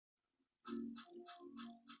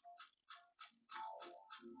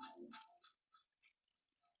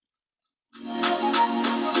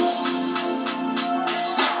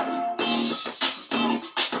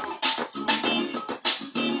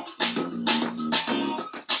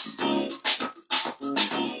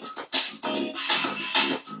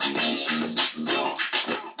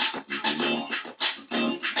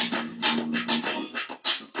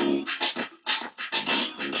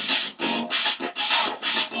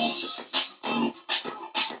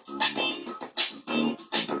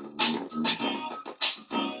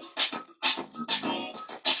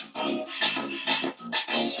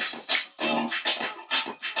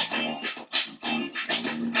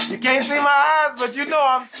can't see my eyes, but you know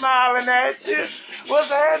I'm smiling at you. What's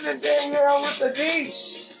happening, Danielle with the D?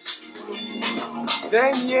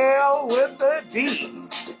 Danielle with the D.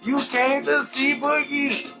 You came to see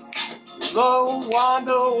Boogie. Low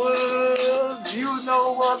Wanda Woods, you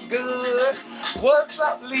know what's good. What's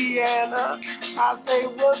up, Leanna? I say,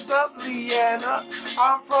 what's up, Leanna?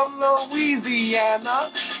 I'm from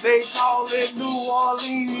Louisiana. They call it New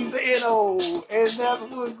Orleans, N.O. And that's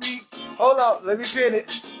what we... Hold up, let me pin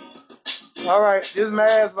it. All right, this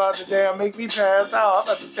mask about to damn make me pass out.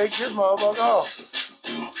 I'm about to take this motherfucker off.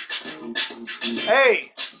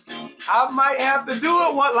 Hey, I might have to do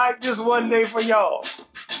it like this one day for y'all.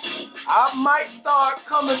 I might start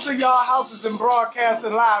coming to y'all houses and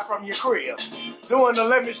broadcasting live from your crib. Doing the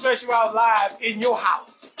Let Me Stress You Out live in your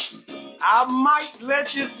house. I might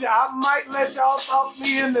let y'all talk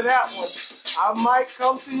me into that one. I might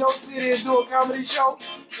come to your city and do a comedy show.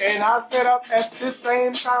 And I set up at this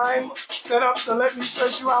same time, set up the Let Me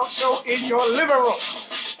Stress You Out show in your living room.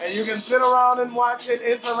 And you can sit around and watch and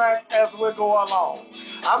interact as we go along.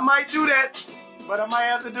 I might do that, but I might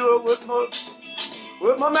have to do it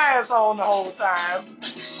with my mask on the whole time.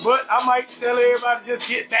 But I might tell everybody just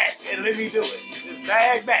get back and let me do it. Just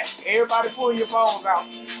bag back. Everybody pull your phones out.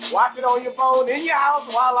 Watch it on your phone in your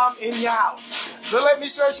house while I'm in your house. The Let Me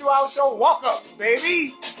Stress You Out show walk-ups,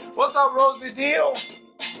 baby. What's up, Rosie Deal?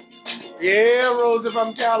 Yeah, Rosie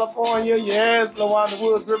from California. Yes, LaWanda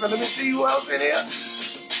Woods Griffin. Let me see who else in here.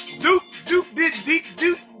 Duke.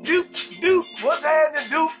 What's happening,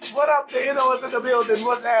 Duke? What up, the NO's in the building?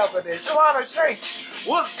 What's happening? Shawana Shanks.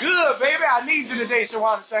 What's good, baby? I need you today,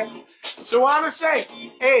 Shawana Shanks. Shawana Shanks.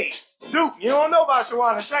 Hey, Duke, you don't know about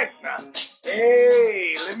Shawana Shanks now.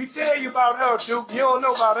 Hey, let me tell you about her, Duke. You don't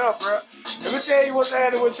know about her, bro. Let me tell you what's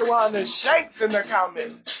happening with Shawana Shanks in the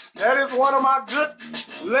comments. That is one of my good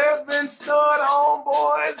lesbian stud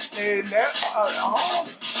homeboys. And that,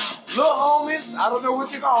 little homies, I don't know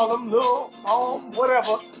what you call them, little home,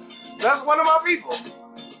 whatever. That's one of my people.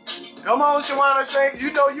 Come on, Shawana Shanks.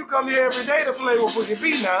 You know you come here every day to play with Boogie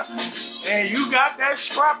B now. And you got that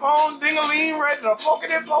strap on ding-a-ling ready to poke it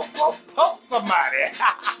and poke somebody.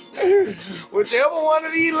 Whichever one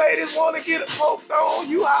of these ladies want to get it poked on,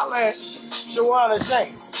 you holler at Shawana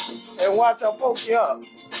Shanks and watch her poke you up.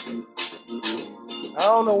 I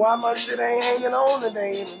don't know why my shit ain't hanging on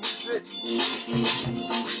today.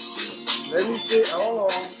 Let me sit.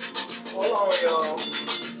 Hold on, y'all.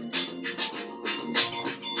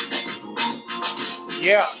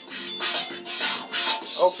 Yeah.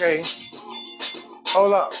 Okay.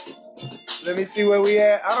 Hold up. Let me see where we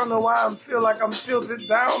at. I don't know why I feel like I'm tilted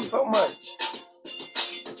down so much.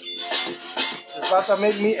 It's about to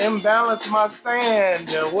make me imbalance my stand.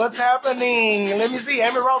 What's happening? Let me see.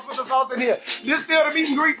 Amy Ross with the salt in here. This still the meet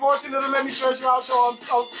and greet portion of the Let Me Stress You Out show. I'm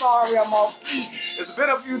so sorry I'm off key. It's been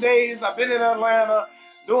a few days. I've been in Atlanta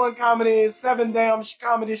doing comedy, 7 damn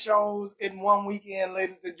comedy shows in one weekend,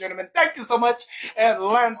 ladies and gentlemen. Thank you so much,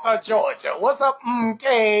 Atlanta, Georgia. What's up,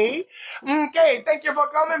 MK? MK, thank you for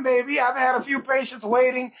coming, baby. I've had a few patients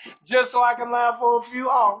waiting just so I can laugh for a few.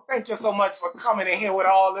 Oh, thank you so much for coming in here with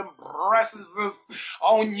all them breasts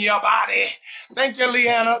on your body. Thank you,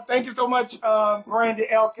 Leanna. Thank you so much, Brandy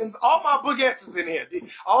Elkins. All my boogettes is in here.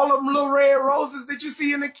 All of them little red roses that you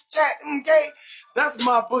see in the chat, MK. That's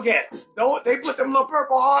my boogettes. They put them little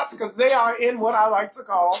purple hearts because they are in what I like to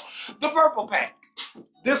call the purple pack.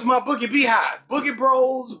 This is my Boogie Beehive. Boogie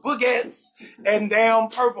Bros, boogettes, and damn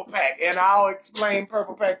purple pack. And I'll explain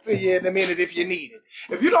purple pack to you in a minute if you need it.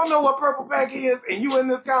 If you don't know what purple pack is and you in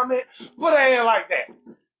this comment, put a hand like that.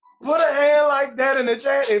 Put a hand like that in the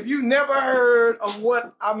chat if you never heard of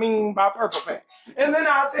what I mean by purple pack. And then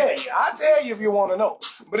I'll tell you. I'll tell you if you want to know.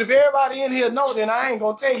 But if everybody in here know, then I ain't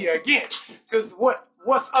going to tell you again. Because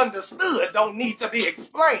what's understood don't need to be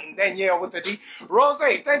explained. Danielle with the D. Rose,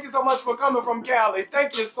 thank you so much for coming from Cali.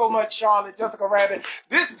 Thank you so much, Charlotte, Jessica Rabbit.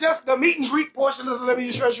 This is just the meet and greet portion of the Let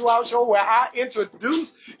Me Stress You Out show where I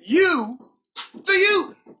introduce you to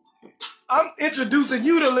you. I'm introducing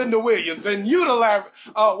you to Linda Williams and you to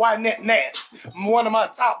Wynette Nance, one of my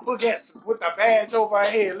top boogettes with the badge over her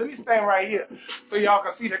head. Let me stand right here so y'all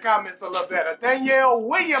can see the comments a little better. Danielle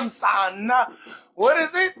Williamson. What is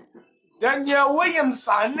it? Danielle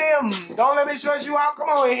Williamson. Don't let me stress you out. Come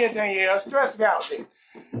on in here, Danielle. Stress me out there.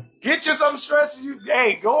 Get you some stress.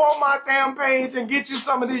 Hey, go on my damn page and get you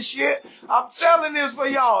some of this shit. I'm selling this for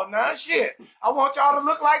y'all now. Shit. I want y'all to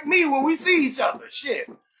look like me when we see each other. Shit.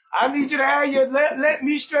 I need you to have your let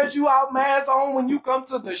me stretch you out mask on when you come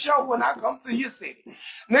to the show, when I come to your city.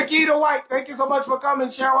 Nikita White, thank you so much for coming.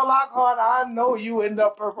 Cheryl Lockhart, I know you in the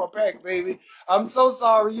purple pack, baby. I'm so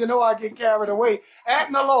sorry. You know I get carried away.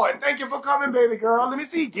 Adna Lloyd, thank you for coming, baby girl. Let me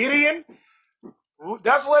see. Gideon.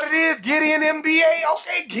 That's what it is. Gideon NBA.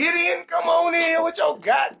 Okay, Gideon, come on in with your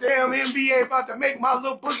goddamn NBA. About to make my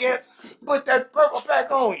little boogheads put that purple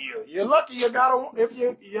pack on you. You're lucky you got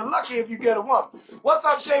a, you're lucky if you get a woman. What's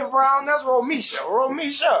up, Shay Brown? That's Romisha.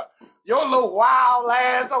 Romisha, your little wild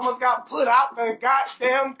ass almost got put out the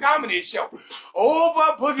goddamn comedy show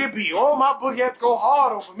over Boogie B. All my boogheads go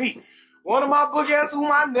hard over me. One of my boogheads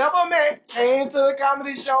whom I never met came to the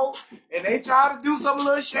comedy show and they tried to do some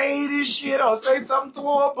little shady shit or say something to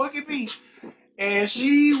her Boogie B. And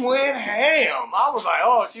she went ham. I was like,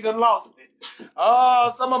 oh, she done lost it.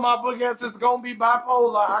 Some of my boogheads is going to be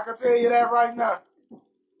bipolar. I can tell you that right now.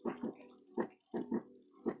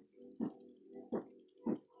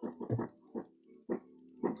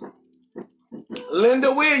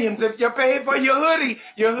 Linda Williams, if you paid for your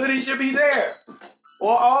hoodie should be there.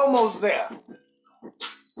 Or almost there.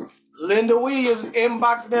 Linda Williams,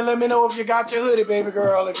 inbox me and let me know if you got your hoodie, baby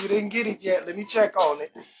girl. If you didn't get it yet, let me check on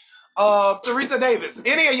it. Teresa Davis,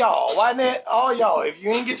 any of y'all, why not all y'all? If you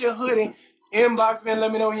ain't get your hoodie, inbox me and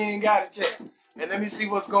let me know you ain't got it yet. And let me see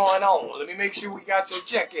what's going on. Let me make sure we got your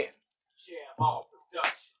check in. Yeah, all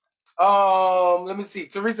production. Let me see.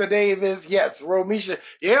 Teresa Davis, yes. Romisha.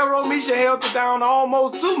 Yeah, Romisha held it down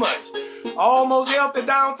almost too much. Almost held it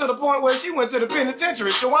down to the point where she went to the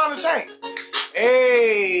penitentiary. Shawana Shanks.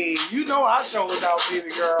 Hey, you know I show it out,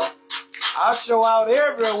 baby girl. I show out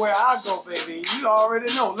everywhere I go, baby. You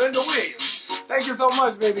already know. Linda Williams. Thank you so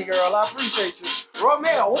much, baby girl. I appreciate you.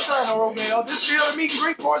 Romeo, what kind of Romeo? This still the meet and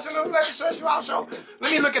greet portion of the Let Me Stretch You Out show.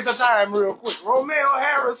 Let me look at the time real quick. Romeo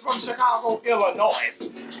Harris from Chicago, Illinois.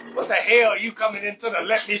 What the hell you coming into the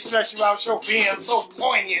Let Me Stretch You Out show being so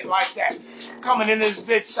poignant like that? Coming in this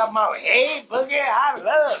bitch talking about, hey, Boogie, I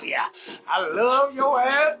love ya. I love your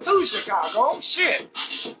ass too, Chicago. Shit.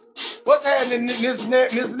 What's happening? Miss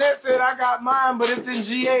Net said I got mine, but it's in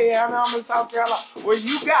GA and I'm in South Carolina. Well,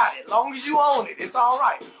 you got it. Long as you own it, it's all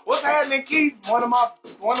right. What's happening, Keith? One of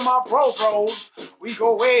my bros. We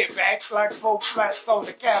go way back like folks flats on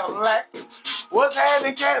the Cadillac. What's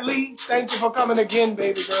happening, Cat Lee? Thank you for coming again,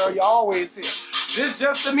 baby girl. You're always here. This is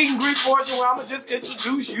just the meet and greet portion where I'm going to just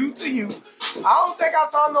introduce you to you. I don't think I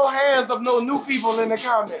saw no hands of no new people in the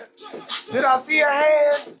comments. Did I see a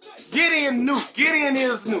hand? Gideon new. Gideon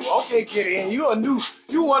is new. Okay, Gideon, you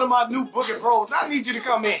one of my new booking pros. I need you to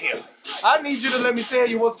come in here. I need you to let me tell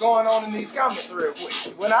you what's going on in these comments real quick.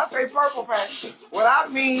 When I say purple pack, what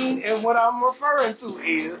I mean and what I'm referring to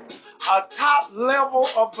is a top level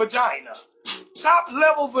of vagina. Top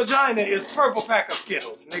level vagina is purple pack of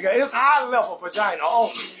Skittles, nigga. It's high level vagina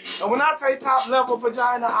only. And when I say top level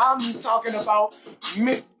vagina, I'm talking about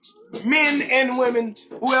men and women,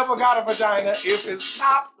 whoever got a vagina. If it's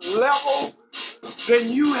top level, then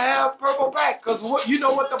you have purple pack. Because you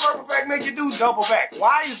know what the purple pack make you do? Double back.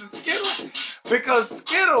 Why is it Skittles? Because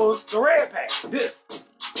Skittles, the red pack, this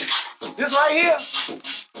right here,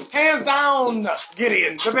 hands down,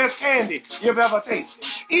 Gideon, the best candy you've ever tasted.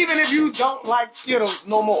 Even if you don't like Skittles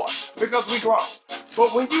no more, because we grown.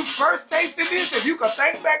 But when you first tasted this, if you could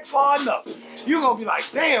think back far enough, you're going to be like,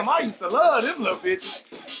 damn, I used to love them little bitches.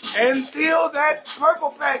 Until that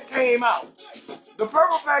purple pack came out. The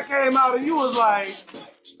purple pack came out and you was like,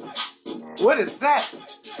 what is that?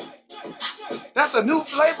 That's a new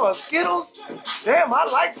flavor of Skittles? Damn, I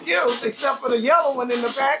like Skittles except for the yellow one in the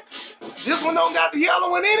pack. This one don't got the yellow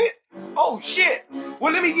one in it? Oh shit.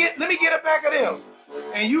 Well, let me get a pack of them.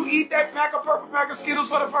 And you eat that purple pack of Skittles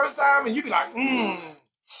for the first time and you be like,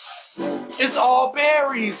 it's all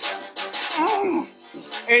berries.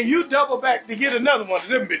 And you double back to get another one of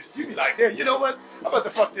them bitches. You be like, there, you know what? I'm about to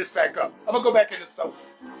fuck this pack up. I'm gonna go back in the store.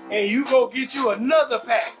 And you go get you another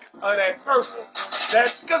pack of that purple.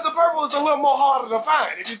 Because the purple is a little more harder to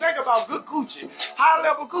find. If you think about good coochie, high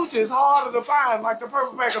level coochie is harder to find like the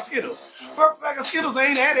purple pack of Skittles. Purple pack of Skittles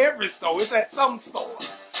ain't at every store. It's at some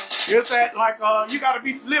stores. It's at like, you gotta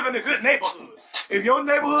live in a good neighborhood. If your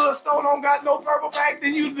neighborhood store don't got no purple pack,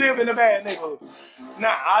 then you live in a bad neighborhood. Nah,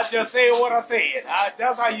 I just said what I said.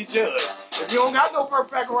 That's how you judge. If you don't got no purple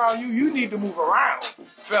pack around you, you need to move around,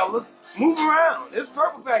 fellas. Move around. There's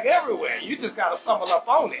purple pack everywhere. You just gotta stumble up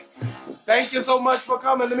on it. Thank you so much for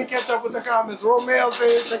coming. Let me catch up with the comments. Romeo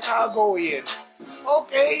says Chicagoan.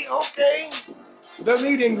 Okay. The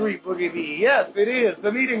meet and greet, Boogie B. Yes, it is.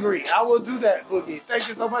 The meet and greet. I will do that, Boogie. Thank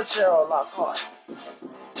you so much, Cheryl Lockhart.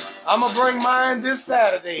 I'm going to bring mine this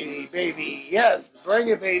Saturday, baby. Yes, bring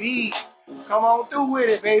it, baby. Come on through with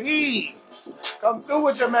it, baby. Come through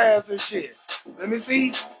with your mask and shit. Let me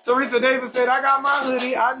see. Teresa Davis said, I got my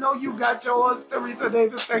hoodie. I know you got yours. Teresa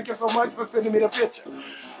Davis, thank you so much for sending me the picture.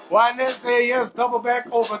 Wynette said, yes, double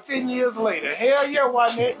back over 10 years later. Hell yeah,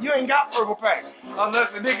 Wynette. You ain't got purple pack.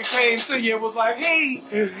 Unless a nigga came to you and was like, hey,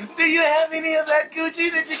 do you have any of that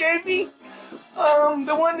Gucci that you gave me?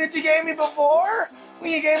 The one that you gave me before?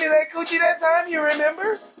 When you gave me that Gucci that time, you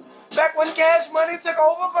remember? Back when Cash Money took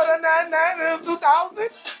over for the 99 and 2000?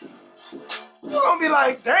 You're gonna be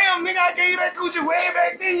like, damn, nigga, I gave you that Gucci way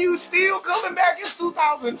back then. You still coming back? It's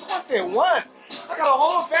 2021. I got a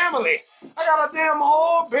whole family. I got a damn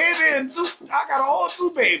whole baby and I got a whole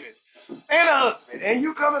 2 babies and a husband. And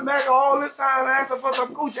you coming back all this time asking for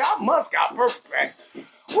some Gucci. I must got purple pack.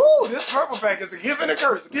 Woo, this purple pack is a gift and a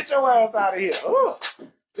curse. Get your ass out of here. Ooh,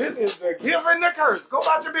 this is the gift and the curse. Go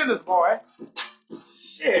about your business, boy.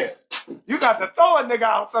 Shit. You got to throw a nigga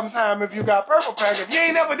out sometime if you got purple pack. If you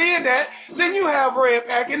ain't never did that, then you have red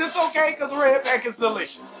pack, and it's okay because red pack is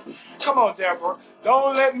delicious. Come on, Deborah.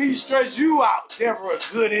 Don't let me stress you out, Deborah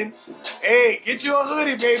Gooden. Hey, get you a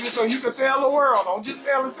hoodie, baby, so you can tell the world. Don't just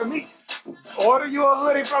tell it to me. Order you a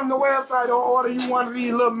hoodie from the website or order you one of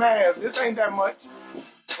these little masks. This ain't that much.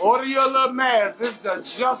 Order your little mask. This is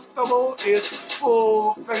adjustable. It's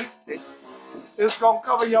full-faced. It's going to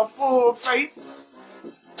cover your full face.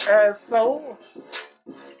 And so,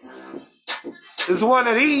 it's one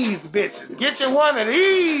of these bitches. Get you one of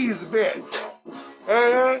these bitches.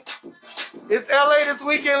 It's LA this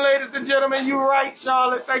weekend, ladies and gentlemen. You right,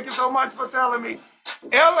 Charlotte. Thank you so much for telling me.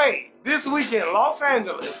 LA this weekend, Los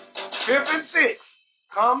Angeles, 5th and 6th.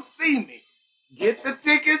 Come see me. Get the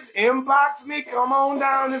tickets. Inbox me. Come on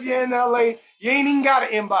down if you're in LA. You ain't even got to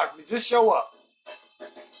inbox me. Just show up.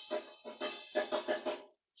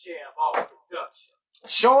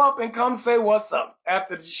 Show up and come say what's up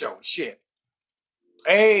after the show. Shit.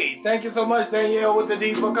 Hey, thank you so much, Danielle with the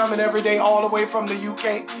D, for coming every day all the way from the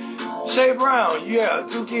UK. Shay Brown, yeah,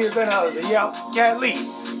 2 kids and a husband. Yeah, Cat Lee.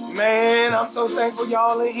 Man, I'm so thankful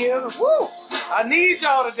y'all in here. Woo! I need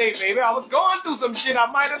y'all today, baby. I was going through some shit. I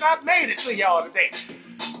might have not made it to y'all today.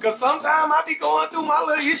 Because sometimes I be going through my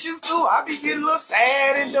little issues too. I be getting a little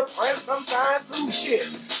sad and depressed sometimes too. Shit.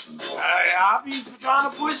 I be trying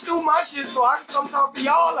to push through my shit so I can come talk to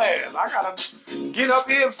y'all ass. I gotta get up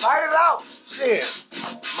here and fight it out. Shit.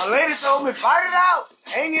 My lady told me, fight it out.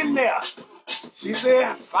 Hang in there. She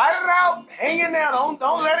said, fight it out. Hang in there.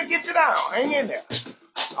 Don't let it get you down. Hang in there.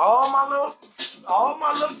 All my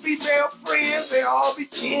little female friends, they all be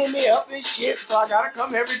cheering me up and shit. So I gotta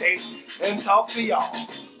come every day and talk to y'all.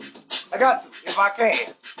 I got to, if I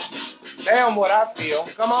can. Damn what I feel.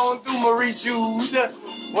 Come on through, Marie Jude.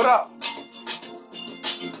 What up?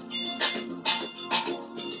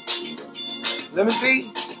 Let me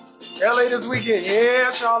see. LA this weekend.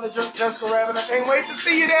 Yeah, Charlotte, Jessica Rabbit. I can't wait to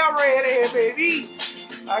see you there, redhead, baby.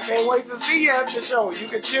 I can't wait to see you at the show. You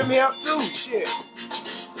can cheer me up too. Shit.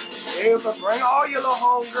 Yeah, but bring all your little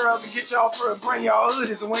homegirls and get y'all for bring y'all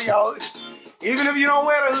hoodies and wear y'all hoodies. Even if you don't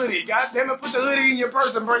wear the hoodie, goddamn it, put the hoodie in your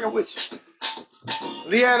purse and bring it with you.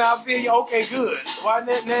 Leanne, I feel you. Okay, good. Why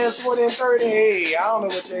not now 20 and 30? Hey, I don't know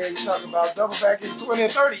what you're talking about. Double back in 20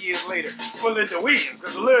 and 30 years later for Linda Williams.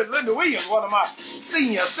 Because Linda Williams, one of my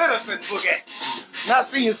senior citizen boogettes. Not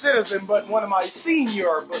senior citizen, but one of my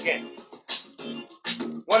senior boogettes.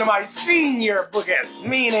 One of my senior boogettes,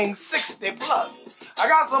 meaning 60 plus. I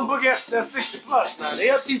got some boogettes that's 60 plus now.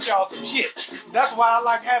 They'll teach y'all some shit. That's why I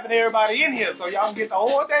like having everybody in here so y'all can get the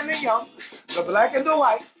old and the young, the black and the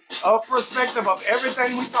white, a perspective of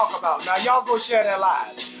everything we talk about. Now y'all go share that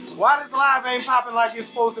live. Why this live ain't popping like it's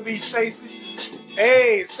supposed to be, Stacy?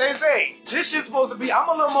 Hey, Stacy, this shit's supposed to be, I'm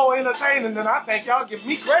a little more entertaining than I think y'all give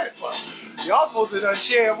me credit for. Y'all supposed to done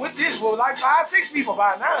share with this with like 5, 6 people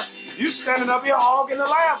by now. You standing up here hogging the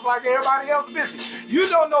laugh like everybody else busy. You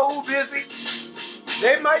don't know who busy.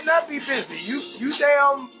 They might not be busy. You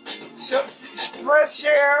damn press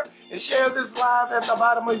share and share this live at the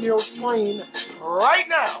bottom of your screen right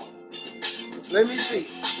now. Let me see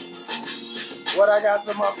what I got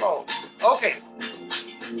to my phone. Okay.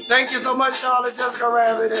 Thank you so much, Charlotte, Jessica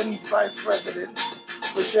Rabbit, and Vice President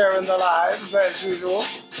for sharing the live as usual.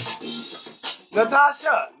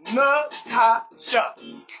 Natasha.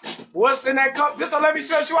 What's in that cup? This will let me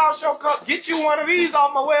stretch you out show cup. Get you one of these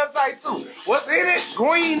on my website too. What's in it?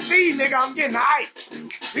 Green tea, nigga. I'm getting hype.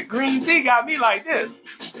 The green tea got me like this.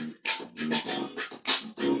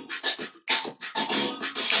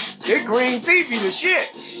 This green tea be the shit.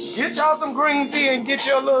 Get y'all some green tea and get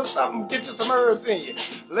you a little something. Get you some herbs in you.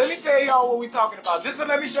 Let me tell y'all what we talking about. This is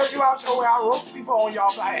Let Me Stress You Out show where I roast people on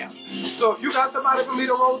y'all behalf. So if you got somebody for me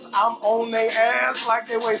to roast, I'm on their ass like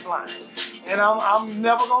their waistline. And I'm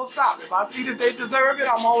never going to stop. If I see that they deserve it,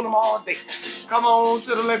 I'm on them all day. Come on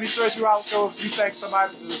to the Let Me Stress You Out show if you think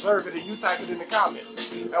somebody deserves it and you type it in the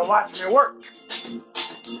comments and watch me work.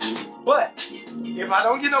 But if I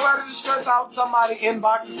don't get nobody to stress out, somebody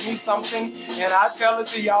inboxes me something and I tell it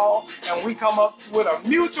to y'all and we come up with a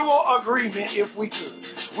mutual agreement if we could.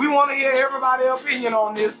 We want to hear everybody's opinion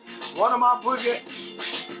on this. One of my boogie...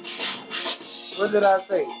 What did I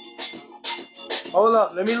say? Hold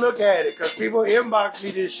up, let me look at it, because people inbox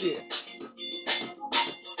me this shit.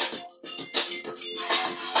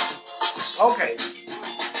 Okay.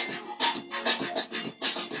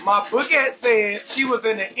 My bookette said she was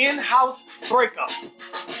in an in-house breakup.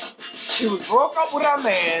 She was broke up with her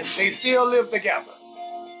man. They still live together.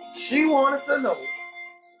 She wanted to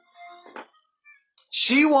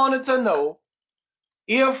know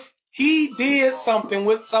if he did something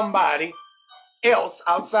with somebody else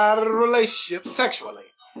outside of the relationship sexually.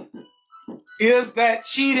 Is that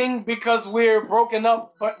cheating because we're broken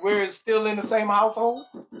up but we're still in the same household?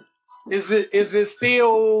 Is it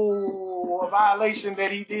still a violation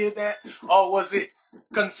that he did that? Or was it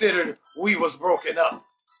considered we was broken up?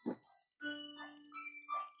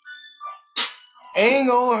 Ain't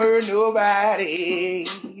gonna hurt nobody.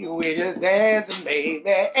 We just dancing, baby.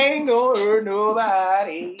 Ain't gonna hurt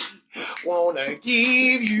nobody. Wanna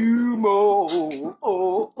give you more.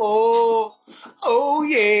 Oh, oh, oh,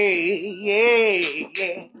 yeah.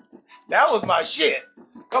 That was my shit.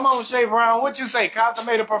 Come on, Shay Brown. What you say?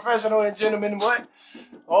 Consummated professional and gentleman what?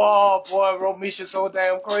 Oh, boy, Romisha so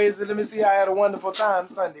damn crazy. Let me see. I had a wonderful time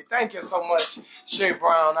Sunday. Thank you so much, Shay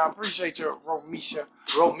Brown. I appreciate you, Romisha.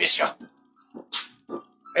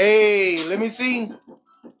 Hey, let me see.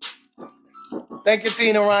 Thank you,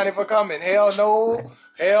 Tina Ronnie, for coming. Hell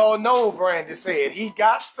no, Brandy said. He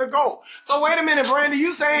got to go. So wait a minute, Brandy,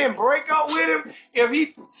 you saying break up with him if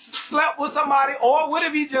he slept with somebody? Or what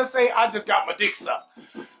if he just say, I just got my dick sucked?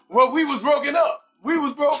 Well, we was broken up.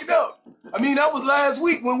 I mean, that was last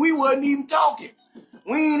week when we wasn't even talking.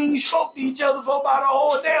 We ain't even spoke to each other for about a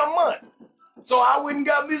whole damn month. So I went and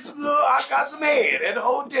got me some I got some head at the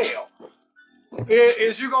hotel.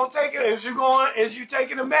 Is you gonna take it? Is you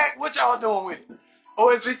taking it back? What y'all doing with it?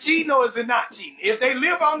 Or is it cheating or is it not cheating? If they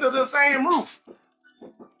live under the same roof.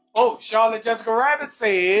 Oh, Charlotte Jessica Rabbit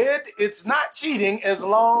said it's not cheating as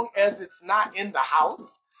long as it's not in the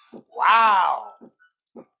house. Wow.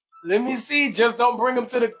 Let me see. Just don't bring them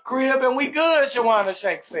to the crib and we good, Shawana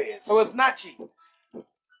Shake said. So it's not cheating.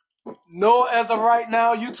 No, as of right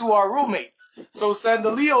now, you two are roommates. So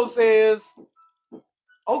Sandaleo says,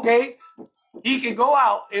 okay, he can go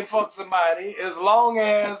out and fuck somebody as long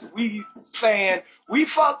as we saying we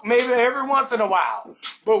fuck maybe every once in a while,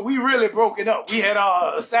 but we really broken up. We had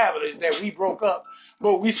established that we broke up,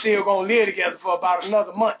 but we still gonna live together for about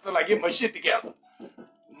another month till I get my shit together.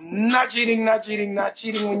 Not cheating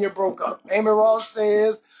when you're broke up. Amy Ross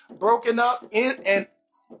says broken up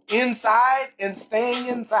inside and staying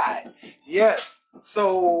inside. Yes.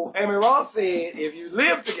 So Amy Ross said if you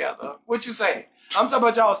live together, what you saying? I'm talking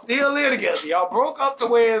about y'all still live together. Y'all broke up to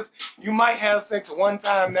where you might have sex one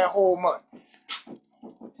time that whole month.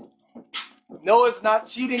 No, it's not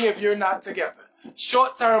cheating if you're not together.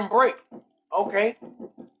 Short-term break. Okay.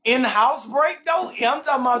 In-house break, though? Yeah, I'm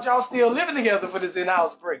talking about y'all still living together for this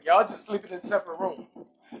in-house break. Y'all just sleeping in separate rooms.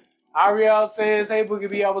 Ariel says, hey, Boogie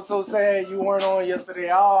B, I was so sad you weren't on yesterday.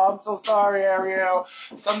 Oh, I'm so sorry, Ariel.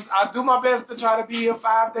 I do my best to try to be here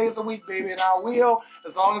 5 days a week, baby, and I will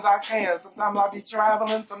as long as I can. Sometimes I'll be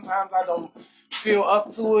traveling. Sometimes I don't feel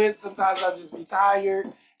up to it. Sometimes I'll just be tired,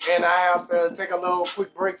 and I have to take a little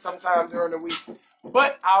quick break sometime during the week.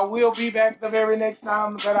 But I will be back the very next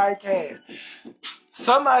time that I can.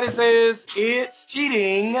 Somebody says it's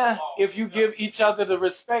cheating if you give each other the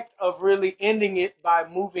respect of really ending it by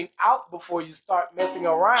moving out before you start messing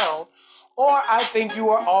around, or I think you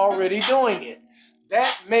are already doing it.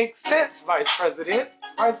 That makes sense, Vice President.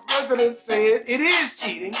 Vice President said it is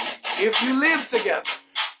cheating if you live together.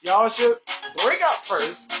 Y'all should break up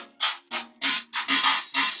first,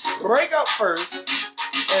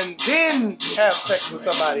 and then have sex with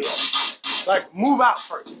somebody else. Like, move out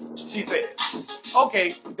first, she said.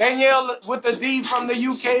 Okay, Danielle with the D from the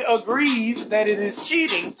UK agrees that it is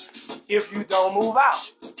cheating if you don't move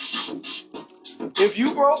out. If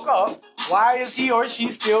you broke up, why is he or she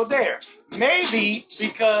still there? Maybe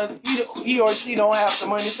because he or she don't have the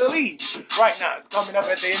money to leave right now. It's coming up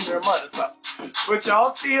at the end of the month or something. But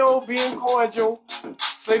y'all still being cordial,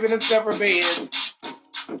 sleeping in separate beds,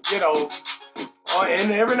 you know,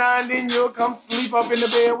 And every now and then you'll come sleep up in the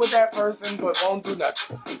bed with that person, but won't do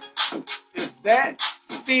nothing. Is that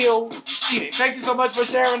still cheating? Thank you so much for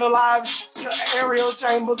sharing the live, Ariel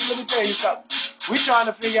Chambers. Let me tell you something. We trying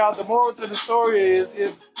to figure out the moral to the story is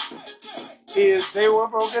if they were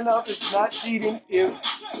broken up, it's not cheating. If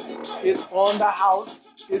it's on the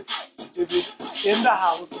house, if it's in the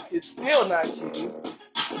house, it's still not cheating.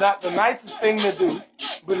 It's not the nicest thing to do,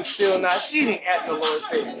 but it's still not cheating, Adna Lloyd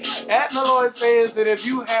says. Adna Lloyd says that if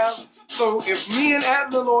me and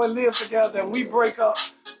Adna Lloyd live together and we break up,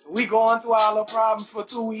 we going through all our problems for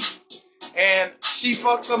 2 weeks, and she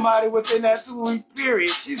fucks somebody within that 2-week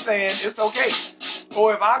period, she's saying it's okay.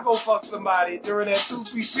 Or if I go fuck somebody during that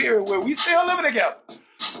 2-week period where we still living together,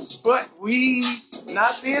 but we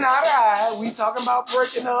not seeing eye to eye, we talking about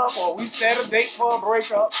breaking up, or we set a date for a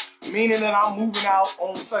breakup, meaning that I'm moving out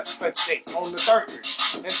on such and such date, on the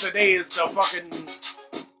 3rd, and today is the fucking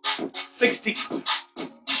 16th.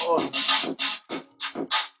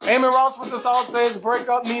 Amy Ross with the salt says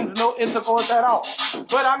breakup means no intercourse at all.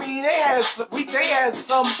 But I mean, they had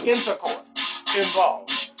some intercourse involved.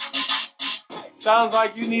 Sounds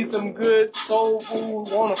like you need some good soul food.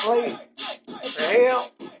 Wanna play? What the hell?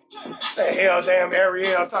 The hell, damn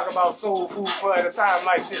Ariel, talking about soul food for at a time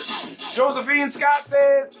like this. Josephine Scott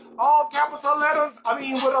says, all capital letters,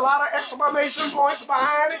 with a lot of exclamation points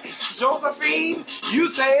behind it. Josephine, you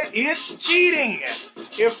said it's cheating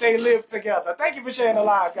if they live together. Thank you for sharing the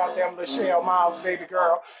live, goddamn Lachelle Miles, baby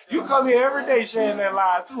girl. You come here every day sharing that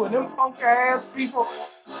live too, and them funky ass people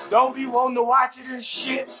don't be wanting to watch it and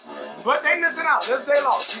shit. But they missing out. That's their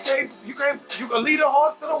loss. You can lead a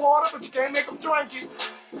horse to the water, but you can't make them drink it.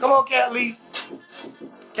 Come on, Cat Lee.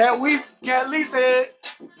 Cat Lee said,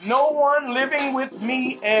 no one living with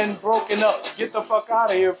me and broken up. Get the fuck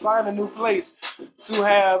out of here. Find a new place to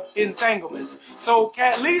have entanglements. So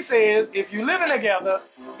Cat Lee says, if you living together,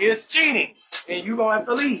 it's cheating. And you gonna have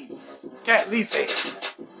to leave. Cat Lee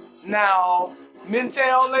says. Now,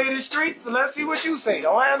 Mintel Lady Streets, let's see what you say.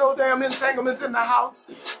 Don't have no damn entanglements in the house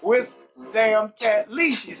with damn Cat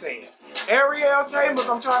Lee, she said. Ariel Chambers,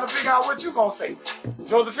 I'm trying to figure out what you gonna say.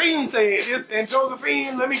 Josephine said, and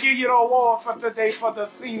Josephine, let me give you the award for today for the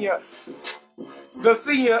senior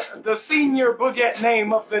boogette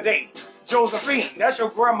name of the day. Josephine, that's your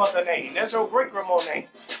grandmother name. That's your great grandma name.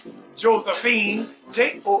 Josephine,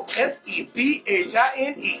 Josephine.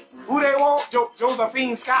 Who they want?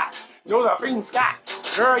 Josephine Scott. Josephine Scott.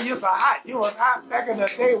 Girl, you're so hot. You was hot back in the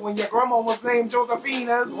day when your grandma was named Josephine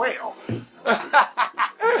as well.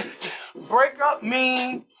 Breakup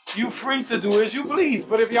mean you free to do as you please.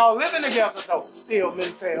 But if y'all living together though, still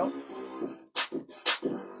Mintel.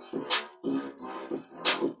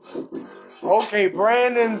 Okay,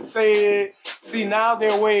 Brandon said, see, now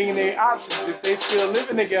they're weighing their options. If they still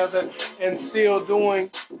living together and still doing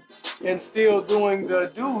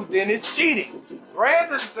the do, then it's cheating.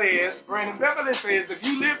 Brandon Beverly says, if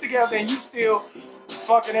you live together and you still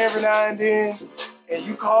fucking every now and then, and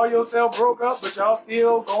you call yourself broke up, but y'all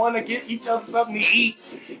still going to get each other something to eat,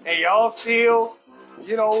 and y'all still,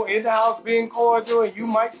 in the house being cordial, and you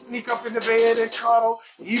might sneak up in the bed and cuddle,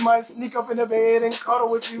 he might sneak up in the bed and cuddle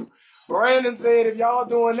with you. Brandon said, if y'all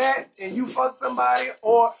doing that and you fuck somebody,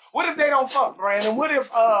 or what if they don't fuck, Brandon? What if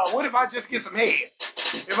I just get some head?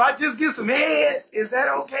 If I just get some head, is that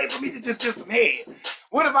okay for me to just get some head?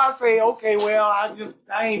 What if I say, okay, well, I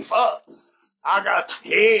ain't fucked. I got some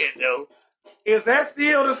head though. Is that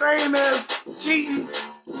still the same as cheating?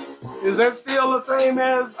 Is that still the same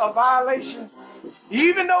as a violation?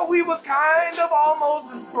 Even though we was kind of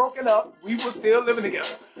almost broken up, we were still living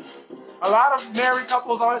together. A lot of married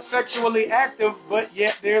couples aren't sexually active, but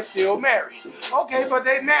yet they're still married. Okay, but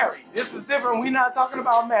they married. This is different. We're not talking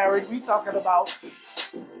about married. We're talking about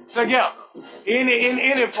together in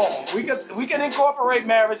any form. We can incorporate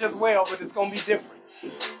marriage as well, but it's gonna be different.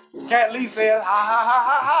 Cat Lee said, ha ha ha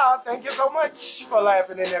ha ha. Thank you so much for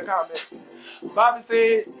laughing in their comments. Bobby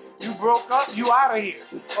said, you broke up, you out of here.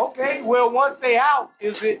 Okay, well, once they out,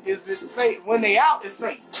 is it safe? When they out, it's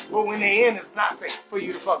safe. But when they in, it's not safe for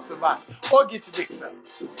you to fuck somebody or get your dick sucked.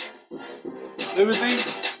 Let me see.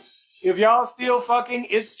 If y'all still fucking,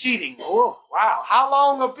 it's cheating. Oh, wow. How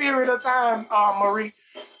long a period of time, Marie?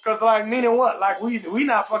 Because, meaning what? We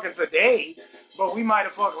not fucking today, but we might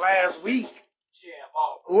have fucked last week.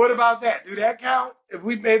 Yeah, what about that? Do that count?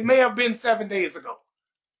 It may have been 7 days ago.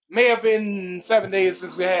 May have been 7 days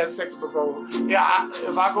since we had sex before. Yeah,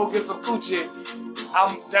 if I go get some coochie,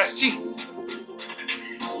 that's cheating.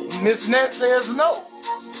 Miss Net says no.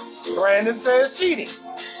 Brandon says cheating.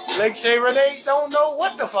 Lake Shay Renee don't know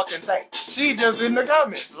what to fucking think. She just in the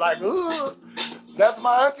comments ooh. That's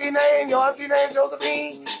my auntie name. Your auntie name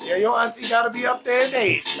Josephine? Yeah, your auntie gotta be up there in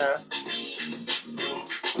age now.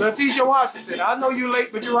 Letitia Washington, I know you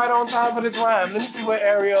late, but you're right on time for this rhyme. Let me see what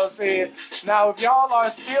Ariel said. Now, if y'all are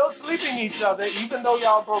still sleeping each other, even though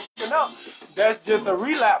y'all broken up, that's just a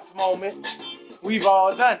relapse moment. We've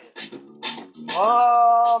all done it.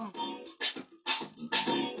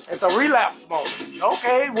 It's a relapse moment.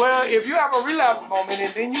 Okay, well, if you have a relapse moment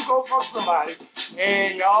and then you go fuck somebody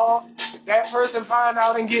and that person find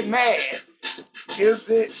out and get mad, is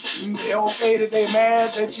it okay that they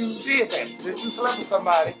mad that you did that you slept with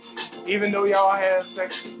somebody, even though y'all had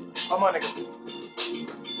sex a month ago?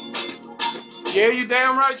 Yeah, you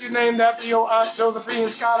damn right you named after your Aunt Josephine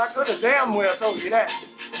Scott. I could have damn well told you that.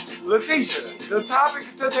 Letitia, the topic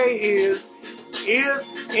today is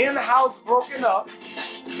in-house broken up?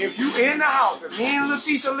 If you in the house, if me and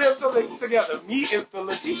Letitia live together, me is the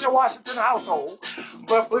Letitia Washington household,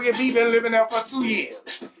 but Boogie B been living there for 2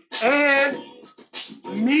 years. And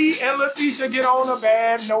me and Letitia get on a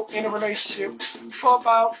bad note in a relationship for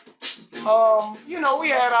about, we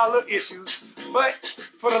had our little issues. But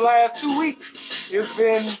for the last 2 weeks, it's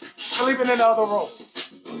been sleeping in other rooms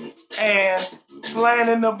and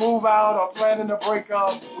planning to move out or planning to break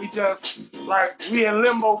up. We just, we in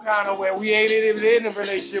limbo kind of where we ain't in a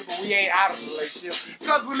relationship, but we ain't out of the relationship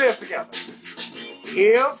because we live together.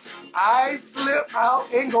 If I slip out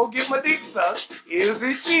and go get my dick sucked, is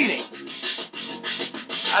it cheating?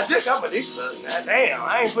 I just got my dick sucked. Now, damn,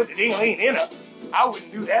 I ain't put the ding-a-ling in her. I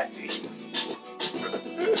wouldn't do that to you.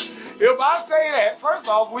 If I say that, first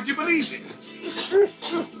off, would you believe it?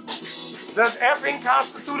 Does effing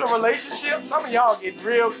constitute a relationship? Some of y'all get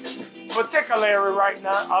real particular right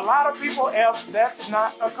now. A lot of people else, that's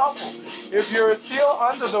not a couple. If you're still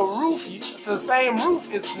under the roof, it's the same roof,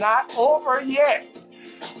 it's not over yet.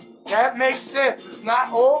 That makes sense. It's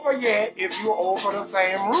not over yet if you're over the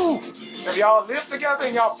same roof. If y'all live together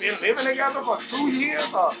and y'all been living together for 2 years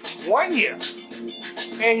or 1 year,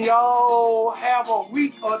 and y'all have a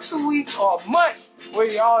week or 2 weeks or a month where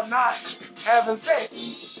y'all not having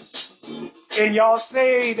sex, and y'all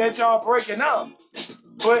say that y'all breaking up,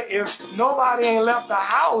 but if nobody ain't left the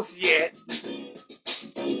house yet,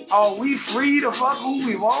 are we free to fuck who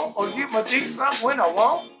we want or get my dick sucked when I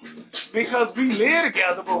want? Because we live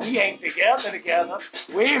together, but we ain't together.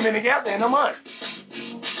 We ain't been together in a month.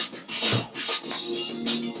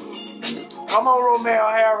 Come on, Romeo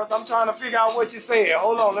Harris. I'm trying to figure out what you said.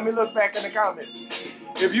 Hold on, let me look back in the comments.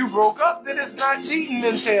 If you broke up, then it's not cheating,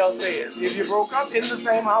 Intel says. If you broke up in the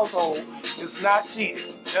same household, it's not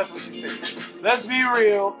cheating. That's what she said. Let's be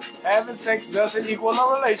real. Having sex doesn't equal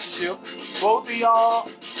a relationship. Both of y'all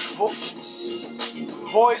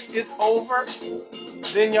voice it's over,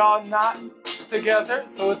 then y'all not together,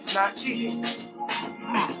 so it's not cheating.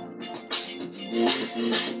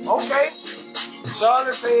 Okay.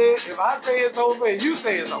 Charlotte said, if I say it's over and you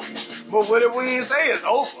say it's over. But what if we didn't say it's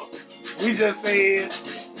over? We just said,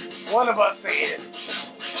 one of us said,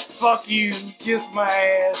 fuck you, kiss my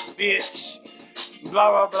ass, bitch,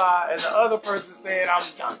 blah, blah, blah. And the other person said, I'm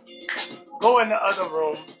done. Go in the other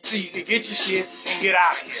room so you can get your shit and get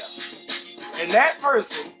out of here. And that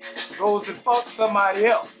person goes and fucks somebody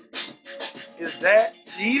else. Is that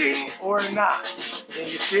cheating or not?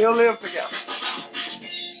 And you still live together.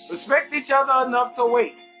 Respect each other enough to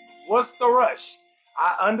wait. What's the rush?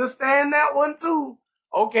 I understand that one too.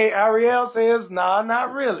 Okay, Ariel says, nah,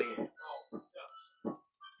 not really.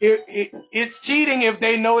 It's cheating if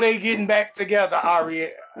they know they getting back together,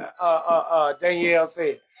 Danielle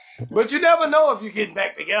said. But you never know if you're getting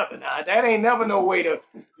back together. Now, that ain't never no way to,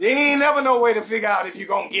 there ain't never no way to figure out if you're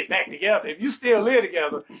going to get back together. If you still live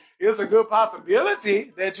together, it's a good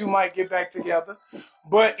possibility that you might get back together.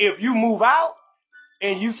 But if you move out,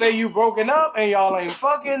 and you say you broken up and y'all ain't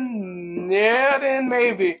fucking, yeah, then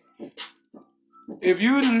maybe. If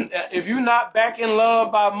you not back in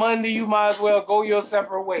love by Monday, you might as well go your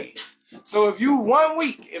separate ways. So if you 1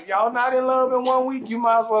 week, if y'all not in love in 1 week, you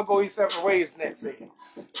might as well go your separate ways next day.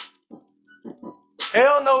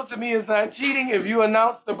 Hell no to me is not cheating. If you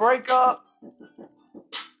announce the breakup,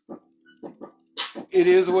 it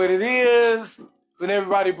is what it is. When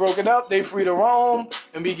everybody broken up, they free to roam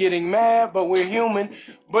and be getting mad, but we're human.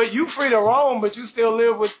 But you free to roam, but you still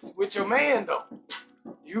live with your man, though.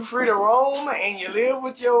 You free to roam and you live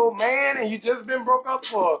with your man and you just been broke up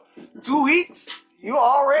for 2 weeks. You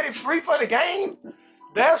already free for the game?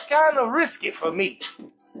 That's kind of risky for me.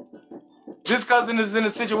 This cousin is in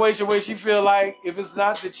a situation where she feel like if it's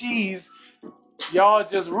not the cheese, y'all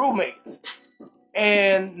just roommates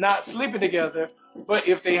and not sleeping together, but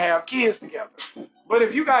if they have kids together. But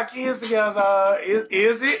if you got kids together,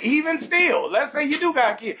 is it even still? Let's say you do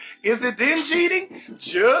got kids. Is it then cheating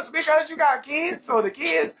just because you got kids? So the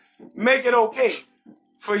kids make it okay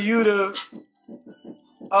for you to,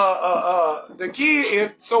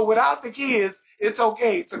 so without the kids, it's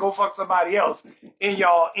okay to go fuck somebody else in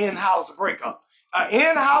y'all in-house breakup.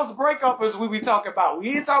 In-house breakup is what we talk about.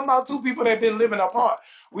 We ain't talking about two people that been living apart.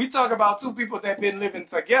 We talk about two people that been living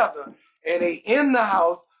together and they in the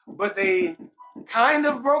house, but they kind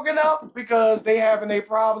of broken up because they having their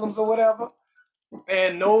problems or whatever.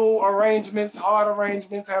 And no arrangements, hard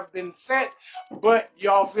arrangements have been set, but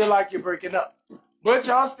y'all feel like you're breaking up. But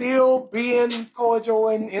y'all still being cordial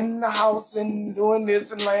and in the house and doing this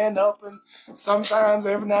and laying up and sometimes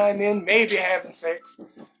every now and then maybe having sex.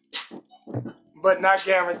 But not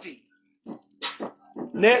guaranteed.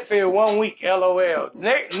 Net said 1 week, LOL.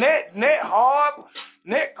 Net hard,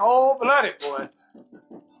 net cold-blooded, boy.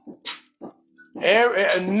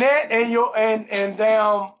 Net and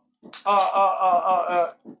damn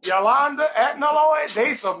Yolanda at Naloy,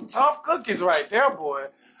 they some tough cookies right there, boy.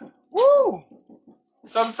 Woo!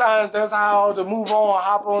 Sometimes that's how to move on,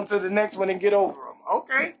 hop on to the next one and get over them.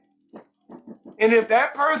 Okay. And if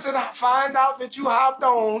that person find out that you hopped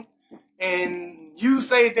on and you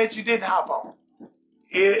say that you didn't hop on,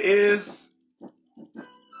 is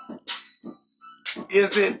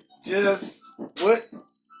it just what?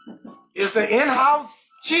 It's an in-house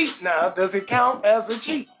cheat now. Does it count as a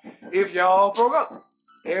cheat if y'all broke up?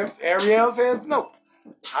 If Ariel says no.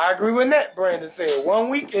 I agree with that. Brandon said 1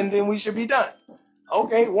 week and then we should be done.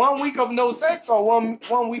 Okay, 1 week of no sex or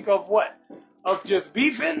one week of what? Of just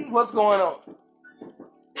beefing? What's going on?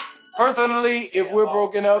 Personally, if we're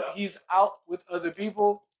broken up, he's out with other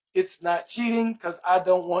people. It's not cheating because I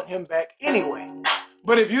don't want him back anyway.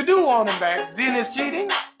 But if you do want him back, then it's cheating.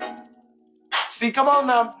 See, come on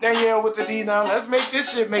now, Danielle with the D now. Let's make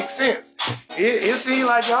this shit make sense. It seems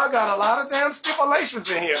like y'all got a lot of damn stipulations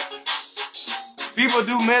in here. People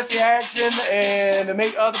do messy action and to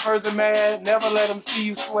make other person mad, never let them see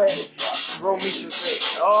you sweat. Romisha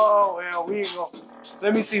said, oh, well, we ain't gonna.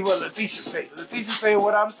 Let me see what Letitia say. Letitia say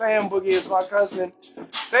what I'm saying, Boogie, is my cousin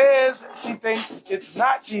says she thinks it's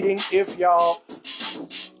not cheating if y'all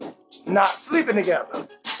not sleeping together.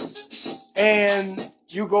 And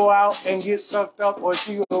you go out and get sucked up, or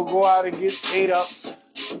she will go out and get ate up.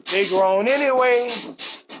 They grown anyway.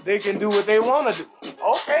 They can do what they want to do.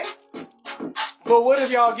 Okay. But what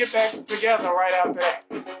if y'all get back together right after that?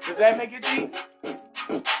 Does that make it cheat?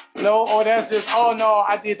 No, or that's just, oh no,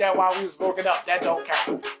 I did that while we was broken up. That don't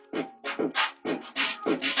count.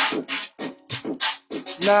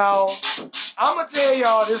 Now, I'm going to tell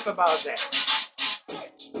y'all this about that.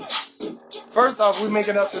 First off, we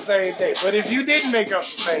making up the same day. But if you didn't make up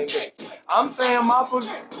the same day, I'm saying my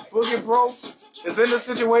boogie bro is in a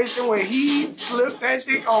situation where he slipped that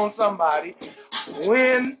dick on somebody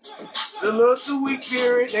when the little 2 week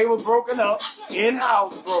period they were broken up,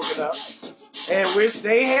 in-house broken up, and which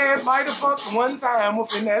they might have fucked one time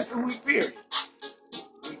within that 2 week period.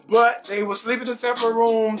 But they were sleeping in separate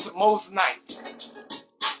rooms most nights.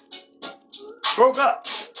 Broke up.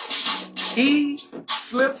 He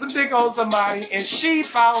slipped some dick on somebody and she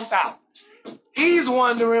found out. He's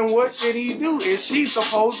wondering what should he do? Is she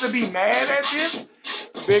supposed to be mad at this?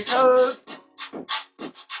 Because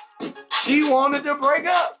she wanted to break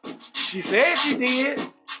up. She said she did.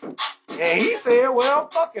 And he said, well,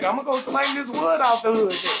 fuck it. I'm going to go slang this wood out the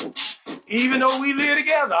hood then. Even though we live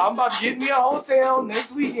together, I'm about to get me a hotel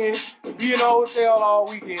next weekend, be in a hotel all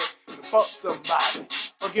weekend, and fuck somebody.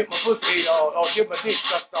 Or get my pussy ate all, or get my dick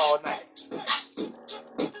sucked all night.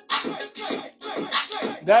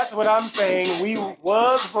 That's what I'm saying. We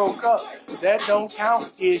was broke up. That don't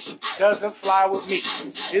count ish. Doesn't fly with me.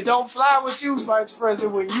 It don't fly with you, Vice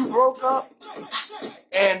President. When you broke up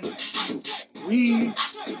and we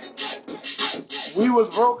was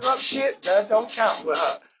broke up shit, that don't count with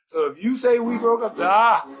her. So if you say we broke up,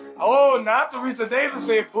 now Teresa Davis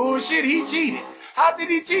said bullshit, he cheated. How did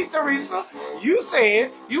he cheat, Teresa? You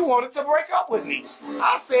said you wanted to break up with me.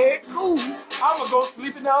 I said, cool, I'm going to go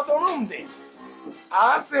sleep in the other room then.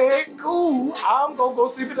 I said, cool, I'm going to go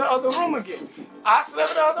sleep in the other room again. I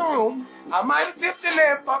slept in the other room. I might have tipped in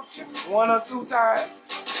there and fucked you 1 or 2 times.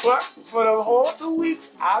 But for the whole 2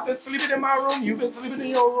 weeks, I've been sleeping in my room. You've been sleeping in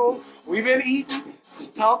your room. We've been eating,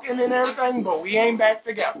 talking and everything, but we ain't back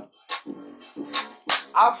together.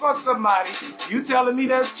 I fucked somebody. You telling me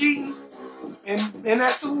that's cheating? In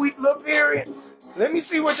that 2 week little period? Let me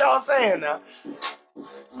see what y'all saying now.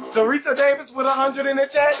 Teresa Davis with 100 in the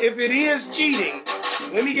chat. If it is cheating,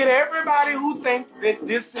 let me get everybody who thinks that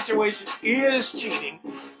this situation is cheating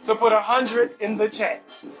to put 100 in the chat.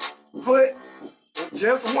 Put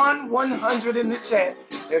just 100 in the chat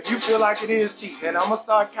if you feel like it is cheating. And I'm going to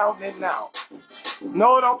start counting it now.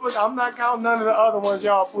 No, don't put, I'm not counting none of the other ones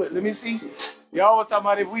y'all put. Let me see. Y'all was talking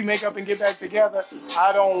about if we make up and get back together.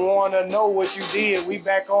 I don't want to know what you did. We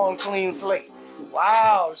back on clean slate.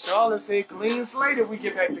 Wow, Charlotte said clean slate if we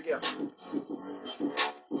get back together.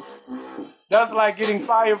 That's like getting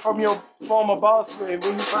fired from your former boss when you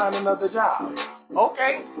find another job.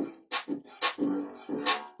 Okay.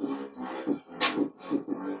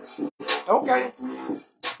 Okay.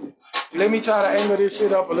 Let me try to angle this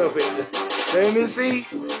shit up a little bit. Let me see.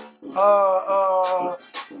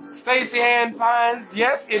 Stacey Ann Pines,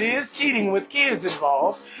 yes, it is cheating with kids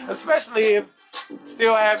involved, especially if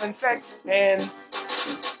still having sex and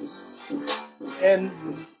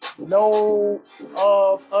know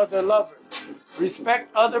of other lovers.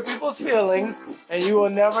 Respect other people's feelings, and you will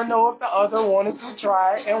never know if the other wanted to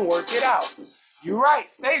try and work it out. You're right,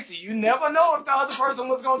 Stacey. You never know if the other person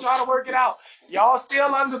was going to try to work it out. Y'all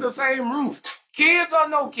still under the same roof. Kids or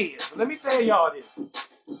no kids. Let me tell y'all this.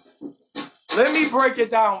 Let me break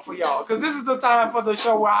it down for y'all, because this is the time for the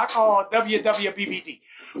show where I call WWBBD.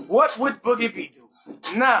 What would Boogie B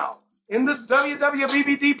do? Now, in the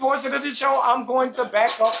WWBBD portion of the show, I'm going to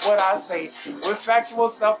back up what I say with factual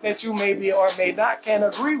stuff that you maybe or may not can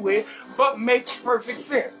agree with, but makes perfect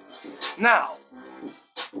sense. Now,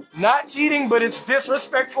 not cheating, but it's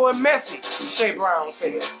disrespectful and messy, Shay Brown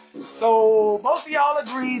said. So most of y'all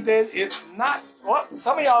agree that it's not. Well,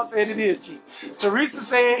 some of y'all said it is cheating. Teresa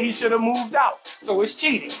said he should have moved out, so it's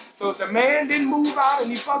cheating. So if the man didn't move out and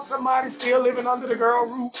he fucked somebody still living under the girl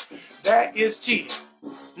roof, that is cheating.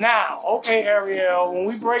 Now, okay, Ariel, when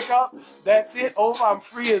we break up, that's it, over, I'm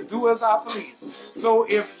free to do as I please. So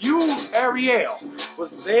if you, Ariel,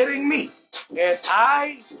 was dating me, and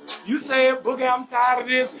you said, Boogie, I'm tired of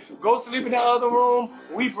this, go sleep in the other room,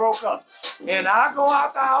 we broke up. And I go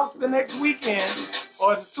out the house the next weekend,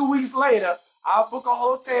 or 2 weeks later, I'll book a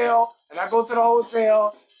hotel, and I go to the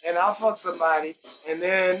hotel, and I'll fuck somebody, and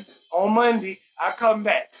then on Monday, I come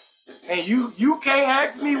back. And you can't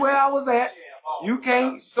ask me where I was at. You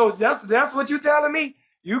can't, so that's what you telling me?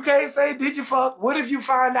 You can't say, did you fuck? What if you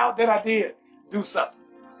find out that I did do something?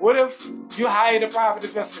 What if you hired a private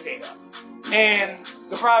investigator and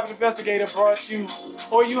the private investigator brought you,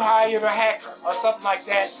 or you hired a hacker or something like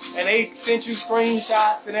that, and they sent you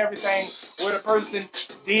screenshots and everything where the person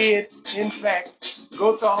did, in fact,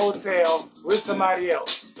 go to a hotel with somebody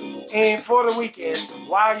else and for the weekend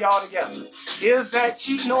while y'all together? Is that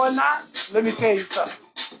cheating or not? Let me tell you something.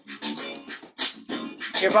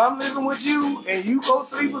 If I'm living with you and you go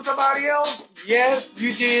sleep with somebody else, yes,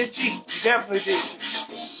 you did cheat. You definitely did cheat.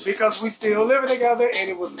 Because we still living together and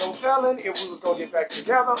it was no telling if we was going to get back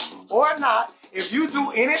together or not. If you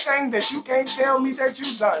do anything that you can't tell me that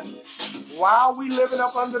you've done while we living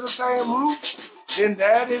up under the same roof, then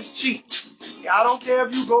that is cheat. I don't care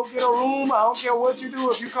if you go get a room. I don't care what you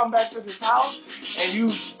do. If you come back to this house and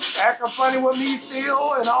you acting funny with me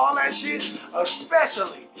still and all that shit,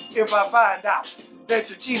 especially if I find out that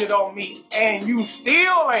you cheated on me and you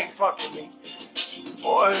still ain't fucking me.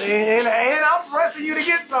 And I'm pressing you to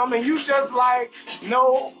get something and you just like,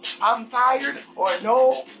 no, I'm tired, or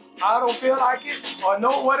no, I don't feel like it, or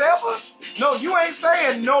no, whatever. No, you ain't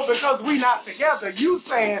saying no because we not together. You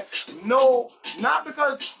saying no, not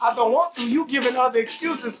because I don't want to. You giving other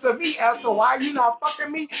excuses to me as to why you not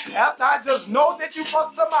fucking me after I just know that you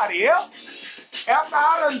fucked somebody else. After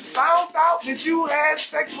I done found out that you had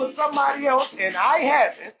sex with somebody else and I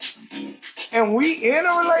haven't, and we in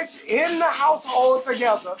a relation, in the household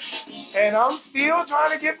together, and I'm still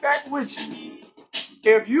trying to get back with you.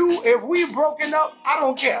 If we broken up, I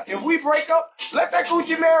don't care. If we break up, let that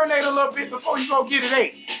coochie marinate a little bit before you go get it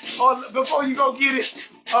ate. Or before you go get it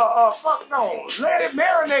fucked on. Let it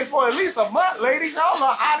marinate for at least a month, ladies. Y'all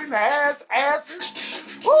are hot in the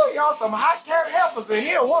asses. Woo, y'all some hot cat heifers in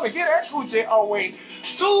here want to get that coochie away.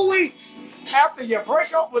 2 weeks after you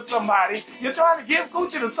break up with somebody, you're trying to give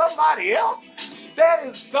coochie to somebody else? That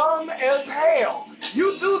is dumb as hell.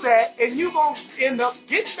 You do that and you gonna end up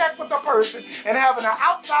getting back with the person and having an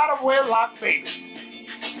outside of wedlock baby.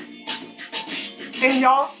 And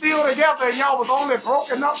y'all still together and y'all was only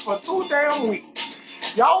broken up for 2 damn weeks.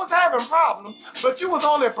 Y'all was having problems, but you was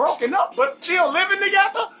only broken up, but still living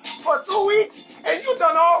together for 2 weeks, and you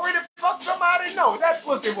done already fucked somebody? No, that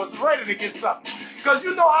pussy was ready to get something. Because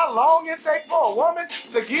you know how long it take for a woman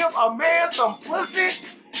to give a man some pussy?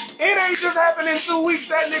 It ain't just happening in 2 weeks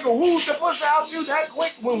that nigga who's the pussy out you that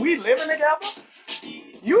quick when we living together.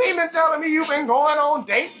 You ain't been telling me you been going on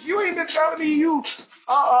dates. You ain't been telling me you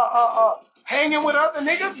had hanging with other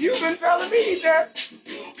niggas, you've been telling me that,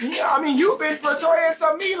 I mean, you've been portraying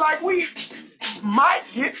to me like we might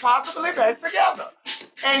get possibly back together.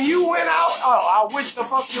 And you went out, oh, I wish the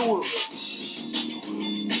fuck you would.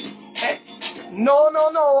 Hey, no,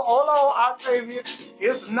 hold on, Octavia.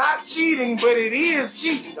 It's not cheating, but it is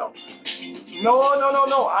cheating though. No.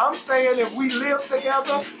 I'm saying if we live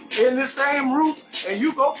together in the same roof and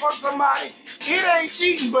you go fuck somebody, it ain't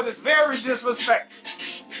cheating, but it's very disrespectful.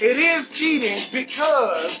 It is cheating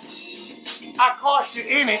because I caught you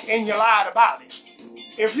in it and you lied about it.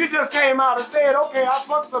 If you just came out and said, okay, I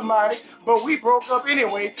fucked somebody, but we broke up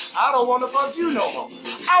anyway, I don't want to fuck you no more,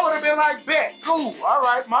 I would have been like, bet, cool, all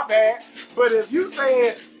right, my bad. But if you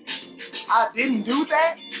said, I didn't do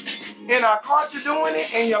that, and I caught you doing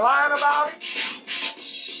it, and you're lying about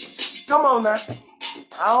it, come on now.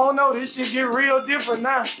 I don't know, this shit get real different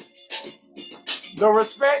now. The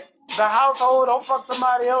respect, the household, don't fuck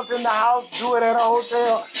somebody else in the house, do it at a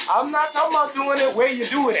hotel. I'm not talking about doing it where you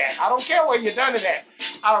do it at. I don't care where you done it at,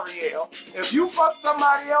 Ariel. If you fuck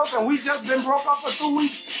somebody else and we just been broke up for 2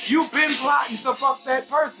 weeks, you've been plotting to fuck that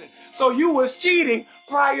person. So you was cheating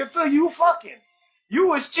prior to you fucking. You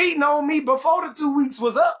was cheating on me before the 2 weeks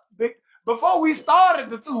was up. Before we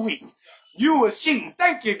started the 2 weeks, you was cheating.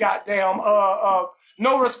 Thank you, goddamn,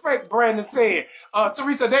 no respect, Brandon said.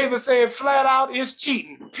 Teresa Davis said, flat out, it's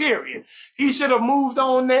cheating, period. He should have moved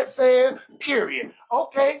on, that said, period.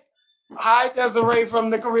 Okay. Hi, Desiree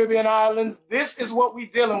from the Caribbean islands. This is what we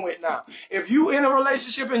dealing with now. If you in a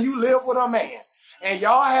relationship and you live with a man, and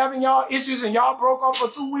y'all having y'all issues and y'all broke up for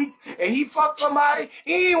 2 weeks and he fucked somebody,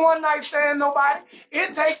 he ain't one night stand nobody.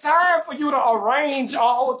 It take time for you to arrange a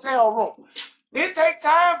hotel room. It take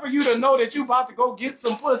time for you to know that you about to go get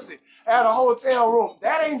some pussy at a hotel room.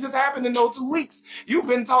 That ain't just happened in no 2 weeks. You've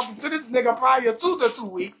been talking to this nigga prior to the 2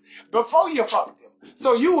 weeks before you fucked him.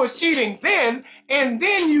 So you was cheating then, and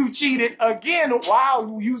then you cheated again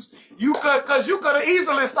while you could have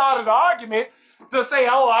easily started the argument to say,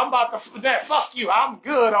 oh, I'm about to fuck you, I'm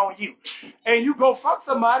good on you. And you go fuck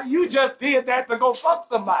somebody, you just did that to go fuck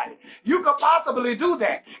somebody. You could possibly do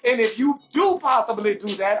that. And if you do possibly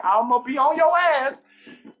do that, I'm gonna be on your ass,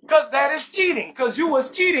 because that is cheating, because you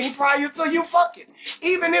was cheating prior to you fucking.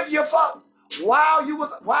 Even if you fucked while we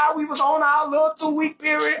was on our little 2 week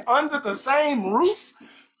period under the same roof,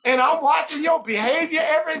 and I'm watching your behavior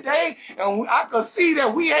every day, and I could see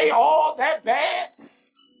that we ain't all that bad,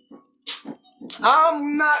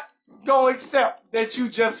 I'm not going to accept that you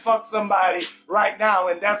just fucked somebody right now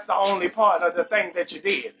and that's the only part of the thing that you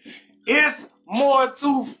did. It's more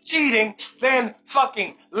to cheating than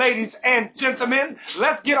fucking, ladies and gentlemen.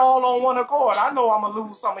 Let's get all on one accord. I know I'm going to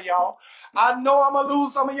lose some of y'all.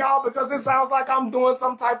 Because it sounds like I'm doing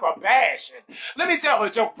some type of bashing. Let me tell a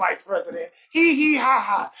joke, Vice President. Hee ha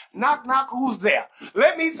ha. Knock knock, who's there?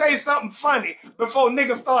 Let me say something funny before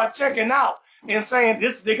niggas start checking out and saying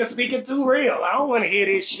this nigga speaking too real. I don't want to hear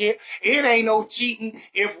this shit. It ain't no cheating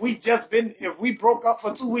if we broke up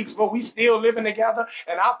for 2 weeks but we still living together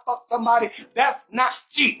and I fucked somebody. That's not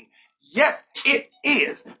cheating. Yes, it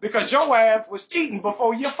is. Because your ass was cheating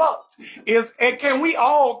before you fucked. And can we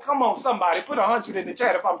all, come on, somebody, put 100 in the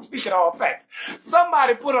chat if I'm speaking all facts.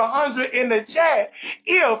 Somebody put 100 in the chat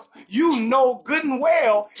if you know good and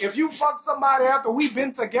well, if you fuck somebody after we've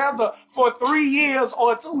been together for 3 years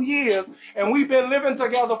or 2 years, and we've been living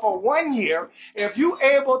together for 1 year, if you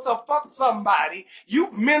able to fuck somebody,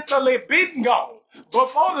 you mentally been gone.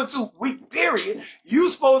 Before the 2 week period, you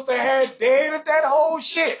supposed to have dated that whole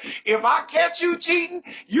shit. If I catch you cheating,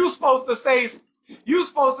 you supposed to say,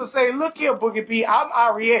 look here, Boogie B, I'm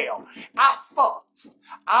Ariel. I fucked.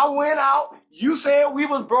 I went out. You said we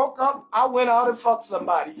was broke up. I went out and fucked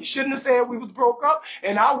somebody. You shouldn't have said we was broke up,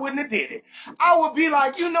 and I wouldn't have did it. I would be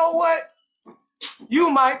like, you know what? You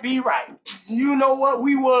might be right. You know what?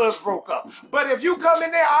 We was broke up. But if you come in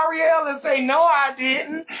there, Ariel, and say, no, I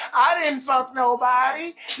didn't fuck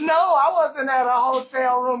nobody. No, I wasn't at a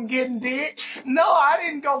hotel room getting dick. No, I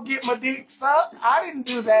didn't go get my dick sucked. I didn't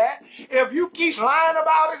do that. If you keep lying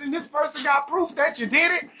about it and this person got proof that you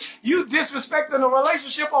did it, you disrespecting the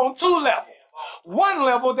relationship on 2 levels. One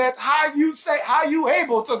level, that how you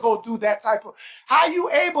able to go do that type of, how you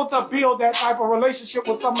able to build that type of relationship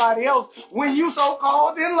with somebody else when you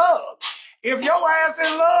so-called in love. If your ass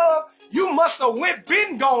in love, you must have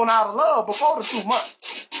been gone out of love before the 2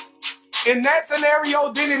 months. In that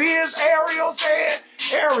scenario, then it is, Ariel said.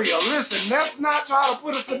 Ariel, listen, let's not try to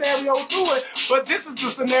put a scenario to it, but this is the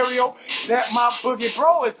scenario that my boogie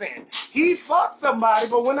bro is in. He fucked somebody,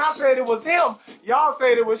 but when I said it was him, y'all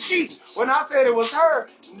said it was cheating. When I said it was her,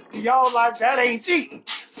 y'all like, that ain't cheating.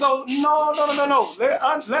 So no.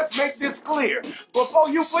 Let's make this clear. Before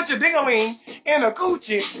you put your ding-a-ling in a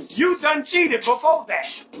coochie, you done cheated before that.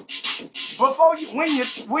 Before you,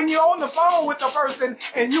 when you're on the phone with the person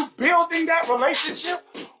and you building that relationship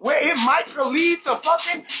where it might lead to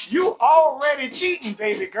fucking, you already cheating,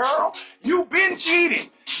 baby girl. You been cheating.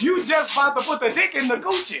 You just about to put the dick in the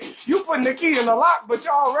coochie. You putting the key in the lock, but you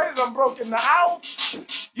already done broken the house.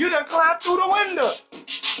 You done climbed through the window.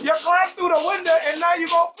 You climbed through the window and now you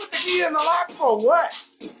gonna put the key in the lock for what?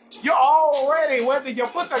 You already, whether you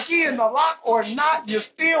put the key in the lock or not, you're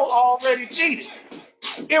still already cheating.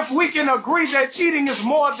 If we can agree that cheating is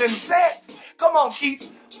more than sex, come on,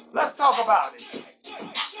 Keith, let's talk about it.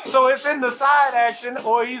 So it's in the side action,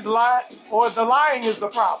 or he's lying, or the lying is the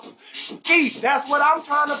problem. Keith, that's what I'm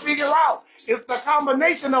trying to figure out. It's the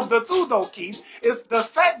combination of the two, though, Keith. It's the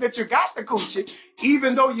fact that you got the coochie,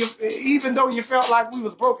 even though you felt like we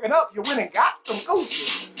was broken up, you went and got some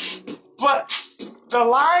coochie. But the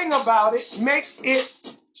lying about it makes it.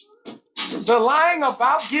 The lying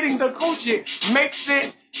about getting the coochie makes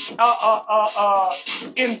it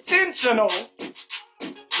intentional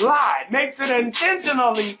lie. Makes it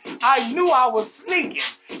intentionally, I knew I was sneaking.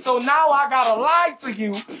 So now I gotta lie to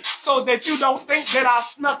you so that you don't think that I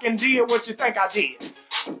snuck and did what you think I did.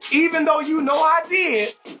 Even though you know I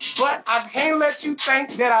did, but I can't let you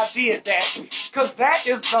think that I did that, because that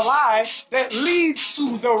is the lie that leads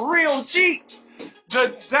to the real cheat.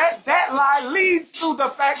 That lie leads to the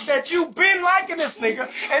fact that you've been liking this nigga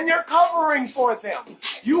and you're covering for them.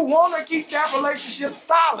 You want to keep that relationship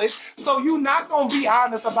solid, so you're not going to be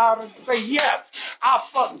honest about it and say, yes, I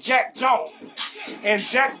fucked Jack Jones. And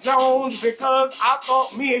Jack Jones, because I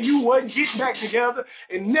thought me and you wasn't getting back together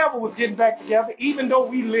and never was getting back together, even though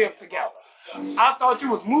we lived together. I thought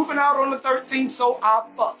you was moving out on the 13th, so I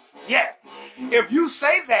fucked. Yes. If you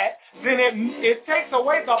say that, then it takes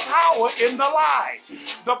away the power in the lie.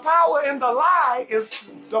 The power in the lie is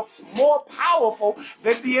the more powerful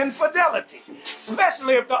than the infidelity,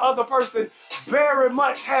 especially if the other person very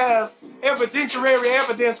much has evidentiary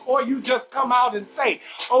evidence, or you just come out and say,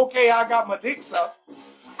 okay, I got my dick sucked.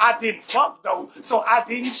 I didn't fuck though, so I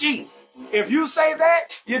didn't cheat. If you say that,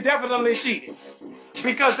 you're definitely cheating,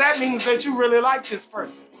 because that means that you really like this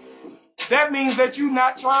person. That means that you're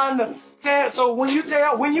not trying to tell. So when you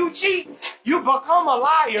cheat, you become a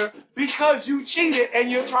liar because you cheated and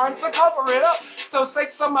you're trying to cover it up to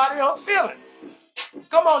save somebody else's feelings.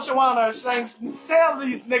 Come on, Shawana Shanks, tell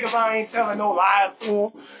these niggas I ain't telling no lies to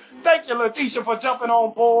them. Thank you, Letitia, for jumping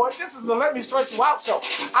on board. This is the Let Me Stretch You Out show.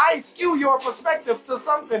 I skew your perspective to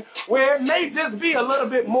something where it may just be a little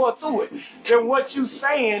bit more to it than what you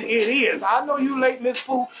saying it is. I know you late, Miss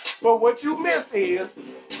Pooh, but what you missed is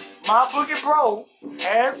my boogie bro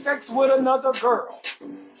had sex with another girl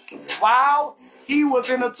while he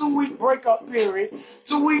was in a 2-week breakup period.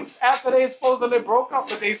 2 weeks after they supposedly broke up,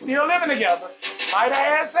 but they still living together. Might have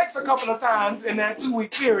had sex a couple of times in that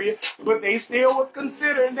 2-week period, but they still was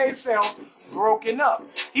considering themselves broken up.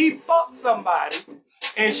 He fucked somebody,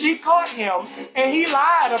 and she caught him, and he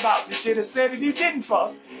lied about the shit and said that he didn't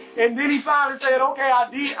fuck. And then he finally said, okay,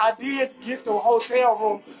 I did get the hotel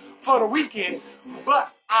room for the weekend,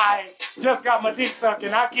 but I just got my dick sucked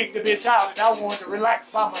and I kicked the bitch out and I wanted to relax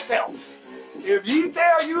by myself. If he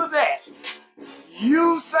tell you that,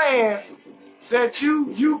 you saying that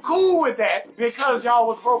you cool with that because y'all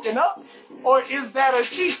was broken up, or is that a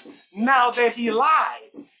cheat now that he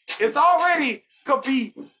lied? It's already could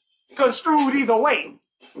be construed either way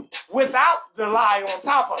without the lie on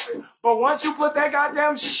top of it. But once you put that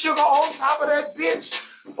goddamn sugar on top of that bitch,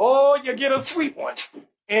 oh, you get a sweet one.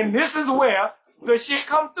 And this is where the shit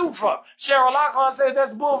come through from. Cheryl Lockhart says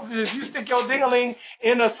that's bullshit. If you stick your ding-a-ling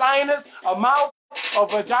in a sinus, a mouth, a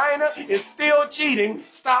vagina, it's still cheating.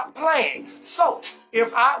 Stop playing. So,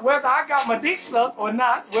 whether I got my dick sucked or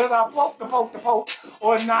not, whether I poked the poke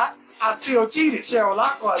or not, I still cheated. Cheryl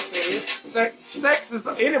Lockhart said sex is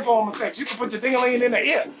any form of sex. You can put your ding-a-ling in the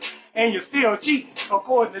ear and you're still cheating,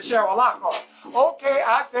 according to Cheryl Lockhart. Okay,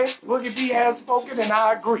 I think Boogie B has spoken and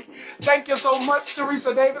I agree. Thank you so much,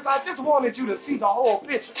 Teresa Davis. I just wanted you to see the whole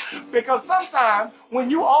picture, because sometimes when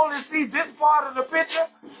you only see this part of the picture,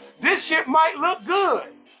 this shit might look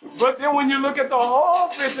good. But then when you look at the whole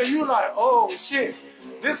picture, you like, oh shit,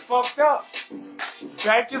 this fucked up.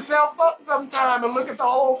 Back yourself up sometime and look at the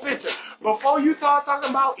whole picture. Before you start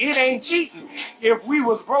talking about it ain't cheating, if we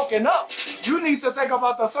was broken up, you need to think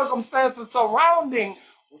about the circumstances surrounding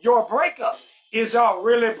your breakup. Is y'all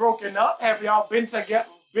really broken up? Have y'all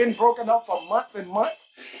been broken up for months and months?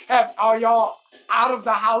 Are y'all out of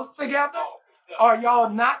the house together? Are y'all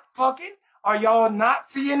not fucking? Are y'all not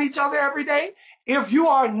seeing each other every day? If you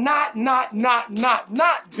are not,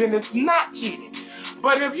 then it's not cheating.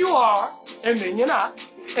 But if you are, and then you're not,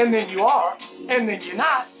 and then you are, and then you're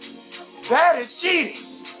not, that is cheating.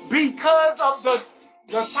 Because of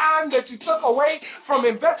the time that you took away from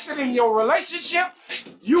investing in your relationship,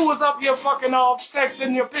 you was up here fucking off,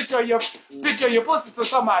 texting your picture of your pussy to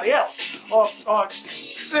somebody else, or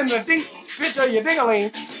sending a picture of your ding-a-ling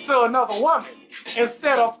to another woman,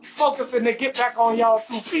 instead of focusing to get back on y'all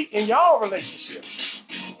 2 feet in y'all relationship.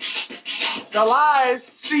 The lies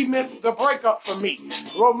cements the breakup for me.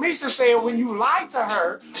 Romisha said when you lie to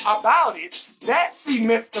her about it, that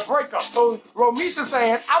cements the breakup. So Romisha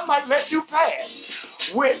saying, I might let you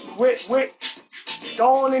pass with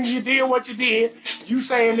going and you did what you did, you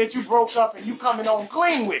saying that you broke up and you coming on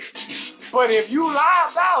clean with it. But if you lie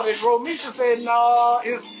about it, Romisha said, no,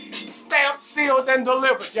 it's stamped, sealed, and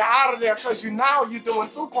delivered. You're out of there because you're doing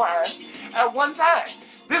 2 crimes at one time.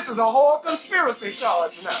 This is a whole conspiracy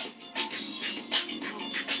charge now.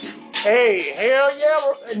 Hey, hell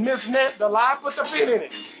yeah, Miss Net, the lie put the pin in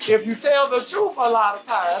it. If you tell the truth a lot of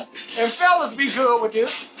times, and fellas be good with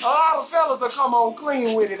this, a lot of fellas will come on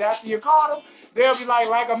clean with it. After you caught them, they'll be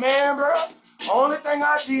like a man, bro. Only thing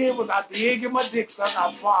I did was I did get my dick sucked.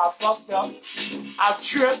 I fucked up. I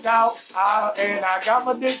tripped out, and I got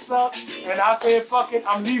my dick sucked, and I said, fuck it,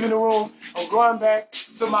 I'm leaving the room. I'm going back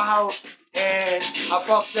to my house. And I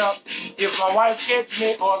fucked up. If my wife catch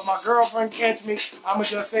me or if my girlfriend catch me, I'ma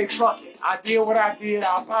just say fuck it. I did what I did.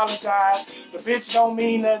 I apologize. The bitch don't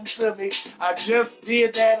mean nothing to me. I just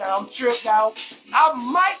did that and I'm tripped out. I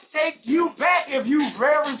might take you back if you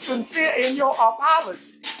very sincere in your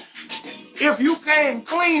apology. If you came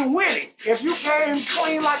clean with it. If you came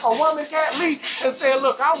clean like a woman can't leave and said,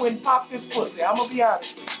 look, I went and popped this pussy. I'm gonna be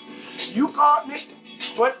honest with you. You caught me,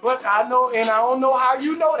 but I know, and I don't know how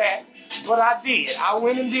you know that. But I did. I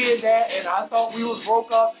went and did that, and I thought we was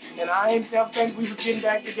broke up, and I ain't never think we was getting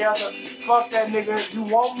back together. Fuck that nigga. If you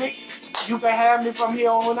want me, you can have me from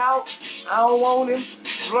here on out. I don't want him.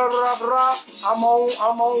 Blah, blah, blah. I'm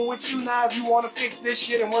on with you now. If you want to fix this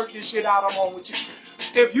shit and work this shit out, I'm on with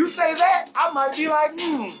you. If you say that, I might be like,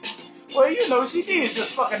 well, you know, she did just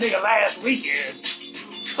fuck a nigga last weekend.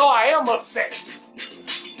 So I am upset.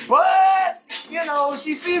 But, you know,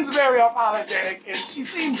 she seems very apologetic and she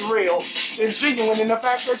seems real and genuine in the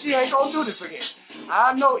fact that she ain't gonna do this again.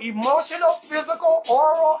 I know emotional, physical,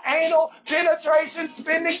 oral, anal, penetration,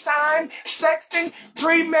 spending time, sexting,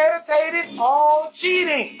 premeditated, all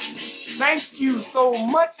cheating. Thank you so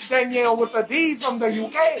much, Danielle, with a D from the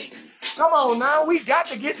UK. Come on now, we got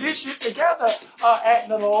to get this shit together,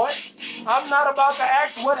 Adna Lloyd. I'm not about to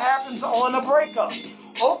ask what happens on a breakup.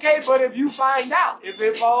 Okay, but if you find out, if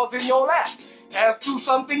it falls in your lap, as to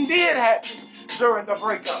something did happen during the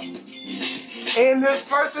breakup, and this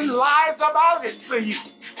person lies about it to you,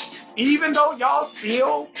 even though y'all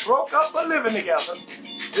still broke up but living together,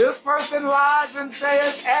 this person lies and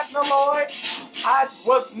says, Adna Lloyd, I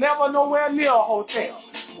was never nowhere near a hotel.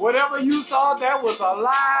 Whatever you saw, that was a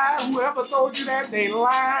lie. Whoever told you that, they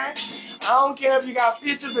lied. I don't care if you got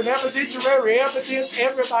pictures and evidentiary evidence,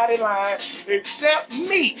 everybody lying, except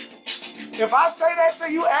me. If I say that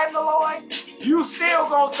to you, Adna Lloyd, you still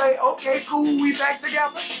gonna say, okay, cool, we back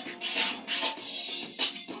together?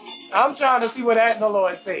 I'm trying to see what Adna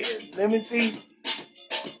Lloyd says. Let me see.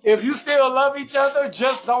 If you still love each other,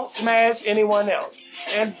 just don't smash anyone else.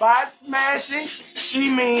 And by smashing, she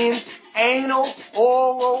means anal,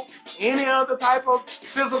 oral, any other type of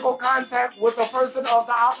physical contact with a person of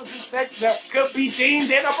the opposite sex that could be deemed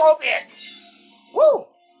inappropriate. Woo!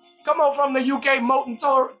 Come on from the UK, Moten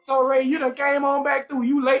Torre. You done came on back through.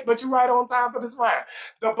 You late, but you right on time for this ride.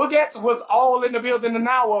 The Baguettes was all in the building an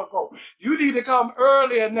hour ago. You need to come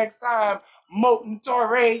earlier next time, Moten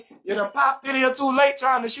Torre. You done popped in here too late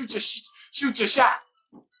trying to shoot your shot.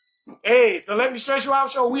 Hey, the Let Me Stress You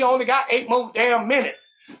Out show, we only got 8 more damn minutes.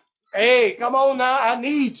 Hey, come on now, I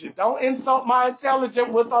need you. Don't insult my intelligence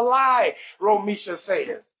with a lie, Romisha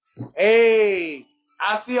says. Hey,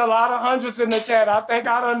 I see a lot of hundreds in the chat. I think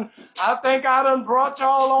I done brought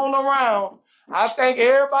y'all on around. I think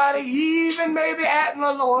everybody, even maybe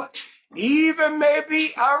Adna Lloyd, even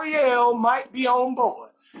maybe Ariel might be on board.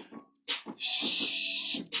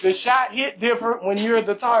 Shh, the shot hit different when you're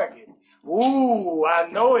the target. Ooh, I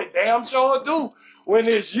know it, damn sure do. When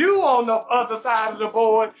it's you on the other side of the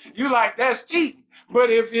board, you like, that's cheating.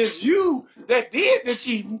 But if it's you that did the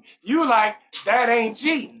cheating, you like, that ain't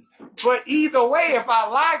cheating. But either way, if I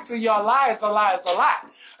lie to you, a lie is a lie is a lie.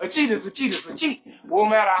 A cheat is a cheat is a cheat. No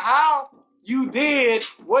matter how you did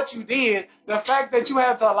what you did, the fact that you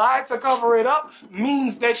had to lie to cover it up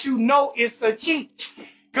means that you know it's a cheat.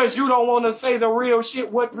 Because you don't want to say the real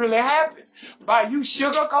shit, what really happened. By you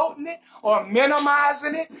sugarcoating it or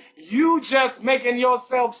minimizing it, you just making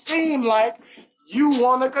yourself seem like you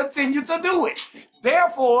want to continue to do it.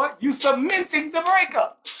 Therefore, you cementing the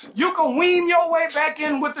breakup. You can wean your way back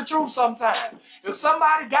in with the truth sometime. If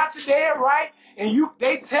somebody got you dead right and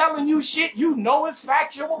they telling you shit, you know it's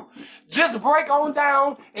factual, just break on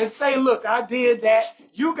down and say, look, I did that.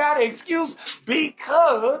 You got an excuse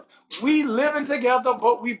because we living together,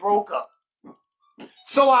 but we broke up.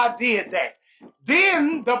 So I did that.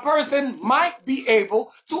 Then the person might be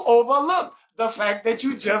able to overlook the fact that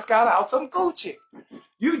you just got out some coochie.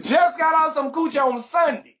 You just got out some coochie on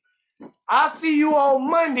Sunday. I see you on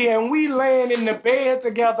Monday and we laying in the bed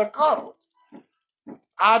together cuddled.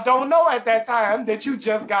 I don't know at that time that you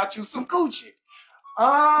just got you some coochie.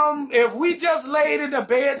 If we just laid in the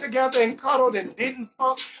bed together and cuddled and didn't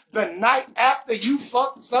fuck the night after you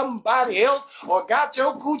fucked somebody else or got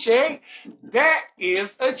your coochie, that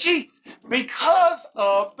is a cheat because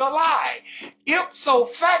of the lie. Ipso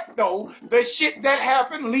facto, the shit that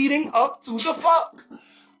happened leading up to the fuck.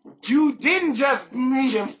 You didn't just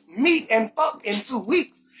meet and fuck in 2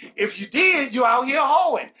 weeks. If you did, you out here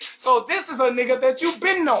hoeing. So this is a nigga that you've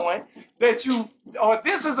been knowing or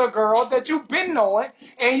this is a girl that you've been knowing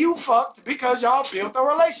and you fucked because y'all built a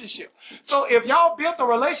relationship. So if y'all built a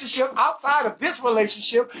relationship outside of this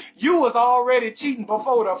relationship, you was already cheating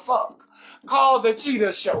before the fuck. Call the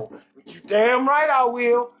Cheater Show. You damn right I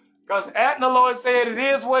will. Because Adna Lloyd said it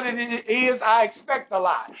is what it is, I expect a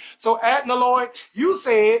lie. So Adna Lloyd, you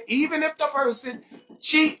said even if the person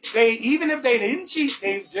even if they didn't cheat,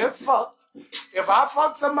 they just fucked. If I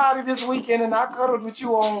fucked somebody this weekend and I cuddled with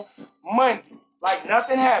you on Monday, like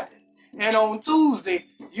nothing happened, and on Tuesday,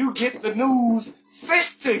 you get the news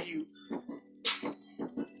sent to you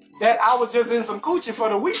that I was just in some coochie for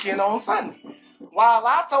the weekend on Sunday, while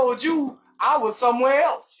I told you I was somewhere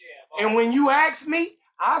else. And when you asked me,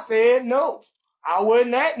 I said no. I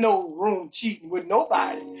wasn't at no room cheating with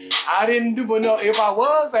nobody. I didn't do no. If I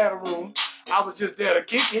was at a room, I was just there to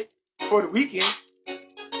kick it for the weekend.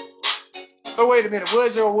 So wait a minute,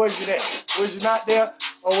 was you or was you there? Was you not there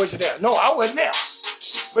or was you there? No, I wasn't there.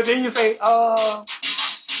 But then you say,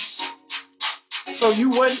 so you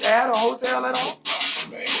wasn't at a hotel at all?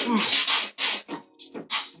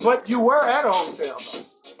 But you were at a hotel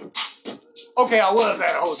though. Okay, I was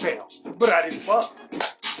at a hotel, but I didn't fuck.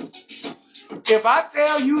 If I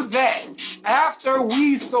tell you that after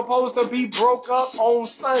we supposed to be broke up on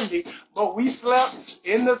Sunday, but we slept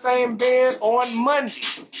in the same bed on Monday,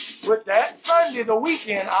 but that Sunday, the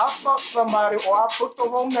weekend, I fucked somebody or I booked a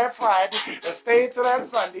room that Friday and stayed till that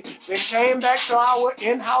Sunday, then came back to our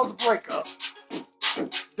in-house breakup,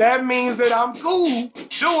 that means that I'm cool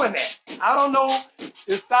doing that. I don't know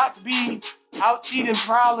if thoughts be out cheating,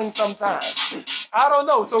 prowling sometimes. I don't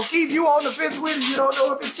know. So keep you on the fence with it. You don't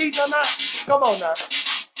know if it's cheating or not. Come on now.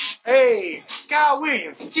 Hey, Kyle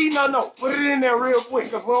Williams, cheating or no? Put it in there real quick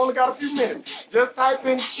because we only got a few minutes. Just type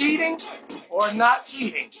in cheating or not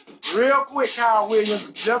cheating. Real quick, Kyle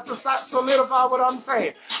Williams, just to solidify what I'm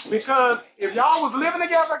saying. Because if y'all was living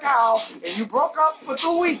together, Kyle, and you broke up for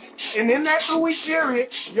 2 weeks, and in that 2-week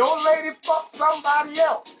period, your lady fucked somebody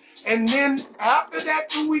else. And then after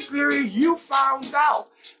that 2-week period, you found out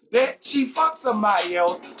that she fucked somebody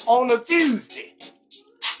else on a Tuesday.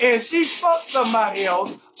 And she fucked somebody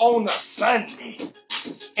else on a Sunday.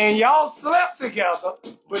 And y'all slept together,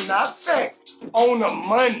 but not sex, on a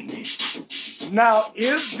Monday. Now,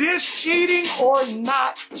 is this cheating or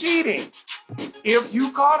not cheating? If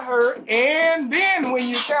you caught her and then when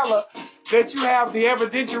you tell her that you have the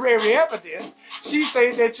evidentiary evidence, she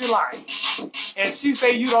say that you're lying. And she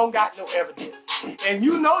say you don't got no evidence. And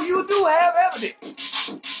you know you do have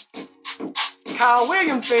evidence. Kyle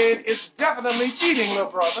Williams said it's definitely cheating, little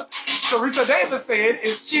brother. Teresa Davis said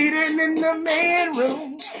it's cheating in the man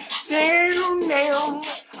room. Damn.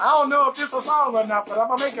 I don't know if this is a song or not, but I'm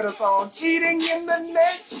gonna make it a song. Cheating in the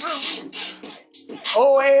next room.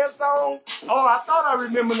 Old ass song. Oh, I thought I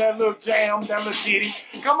remember that little jam, that little ditty.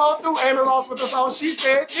 Come on through, Amy Ross with the song. She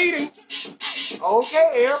said cheating.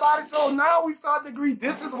 Okay, everybody. So now we start to agree.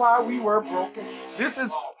 This is why we were broken. This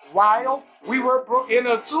is why we were in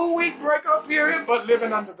a 2-week breakup period, but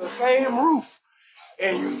living under the same roof.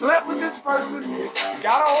 And you slept with this person. You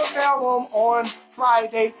got a hotel room on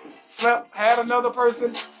Friday. Slept, had another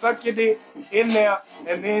person suck your dick in there,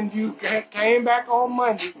 and then you came back on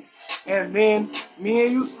Monday. And then me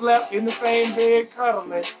and you slept in the same bed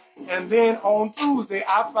cuddling. And then on Tuesday,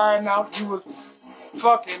 I find out you was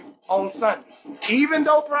fucking on Sunday. Even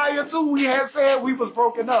though prior to we had said we was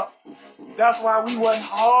broken up, that's why we wasn't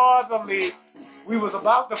hardly, we was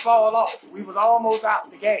about to fall off. We was almost out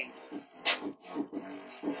the game.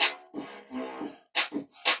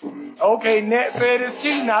 Okay, Net said it's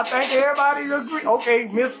cheating. I think everybody agree. Okay,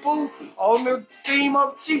 Miss Pooh on the team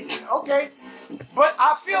of cheating. Okay. But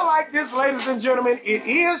I feel like this, ladies and gentlemen, it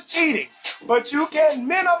is cheating. But you can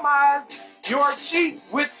minimize your cheat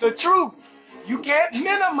with the truth. You can't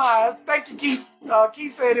minimize, thank you, Keith.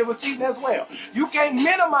 Keith said it was cheating as well. You can't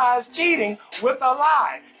minimize cheating with a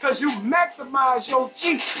lie because you maximize your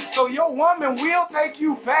cheat. So your woman will take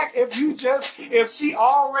you back if she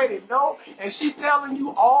already know and she telling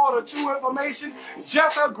you all the true information.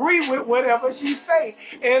 Just agree with whatever she say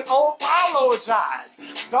and apologize.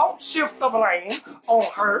 Don't shift the blame on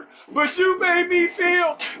her. But you made me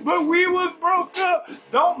feel, but we was broke up.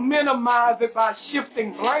 Don't minimize it by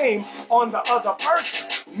shifting blame on the other person.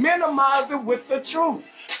 Minimize it with the truth.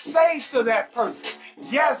 Say to that person,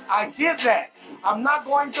 yes, I did that. I'm not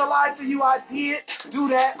going to lie to you. I did do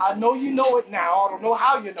that. I know you know it now. I don't know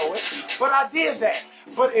how you know it, but I did that.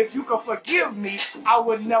 But if you could forgive me, I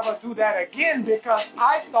would never do that again because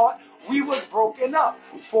I thought we was broken up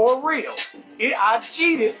for real. I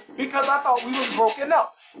cheated because I thought we was broken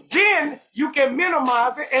up. Then you can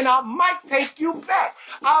minimize it and I might take you back.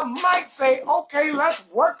 I might say, okay, let's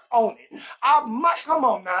work on it. I might, come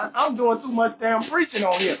on now, I'm doing too much damn preaching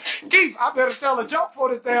on here. Keith, I better tell a joke for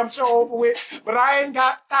this damn show over with, but I ain't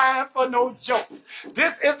got time for no jokes.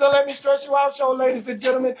 This is the Let Me Stress You Out show, ladies and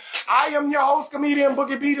gentlemen. I am your host, comedian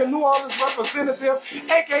Boogie B, the New Orleans representative,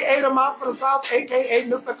 aka the Mouth for the South, aka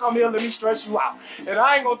Mr. Come Here, Let Me Stress You Out. And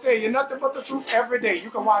I ain't gonna tell you nothing but the truth every day. You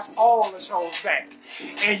can watch all the shows back.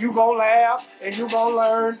 And you gonna laugh, and you gonna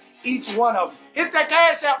learn each one of them. Hit that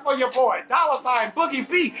cash app for your boy, $ Boogie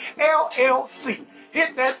B, LLC.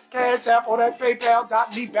 Hit that cash app or that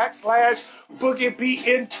PayPal.me/Boogie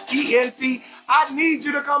B-N-E-N-T. I need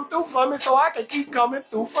you to come through for me so I can keep coming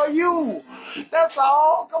through for you. That's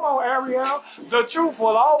all. Come on, Ariel. The truth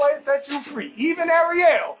will always set you free. Even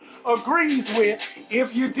Ariel agrees with,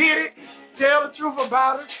 if you did it, tell the truth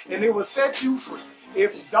about it, and it will set you free.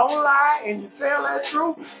 If you don't lie and you tell that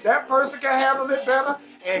truth, that person can handle it better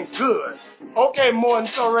and good. Okay, Morton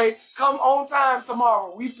Torre, come on time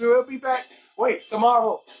tomorrow. We will be back. Wait,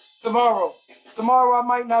 tomorrow I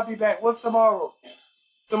might not be back. What's tomorrow?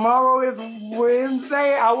 Tomorrow is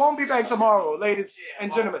Wednesday. I won't be back tomorrow, ladies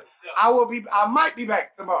and gentlemen. I might be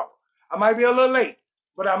back tomorrow. I might be a little late,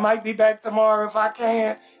 but I might be back tomorrow if I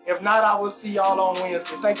can. If not, I will see y'all on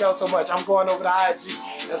Wednesday. Thank y'all so much. I'm going over to IG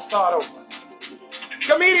and start over.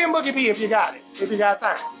 Comedian Boogie B, if you got it. If you got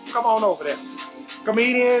time. Come on over there.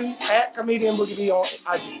 Comedian Boogie B on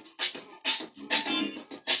IG.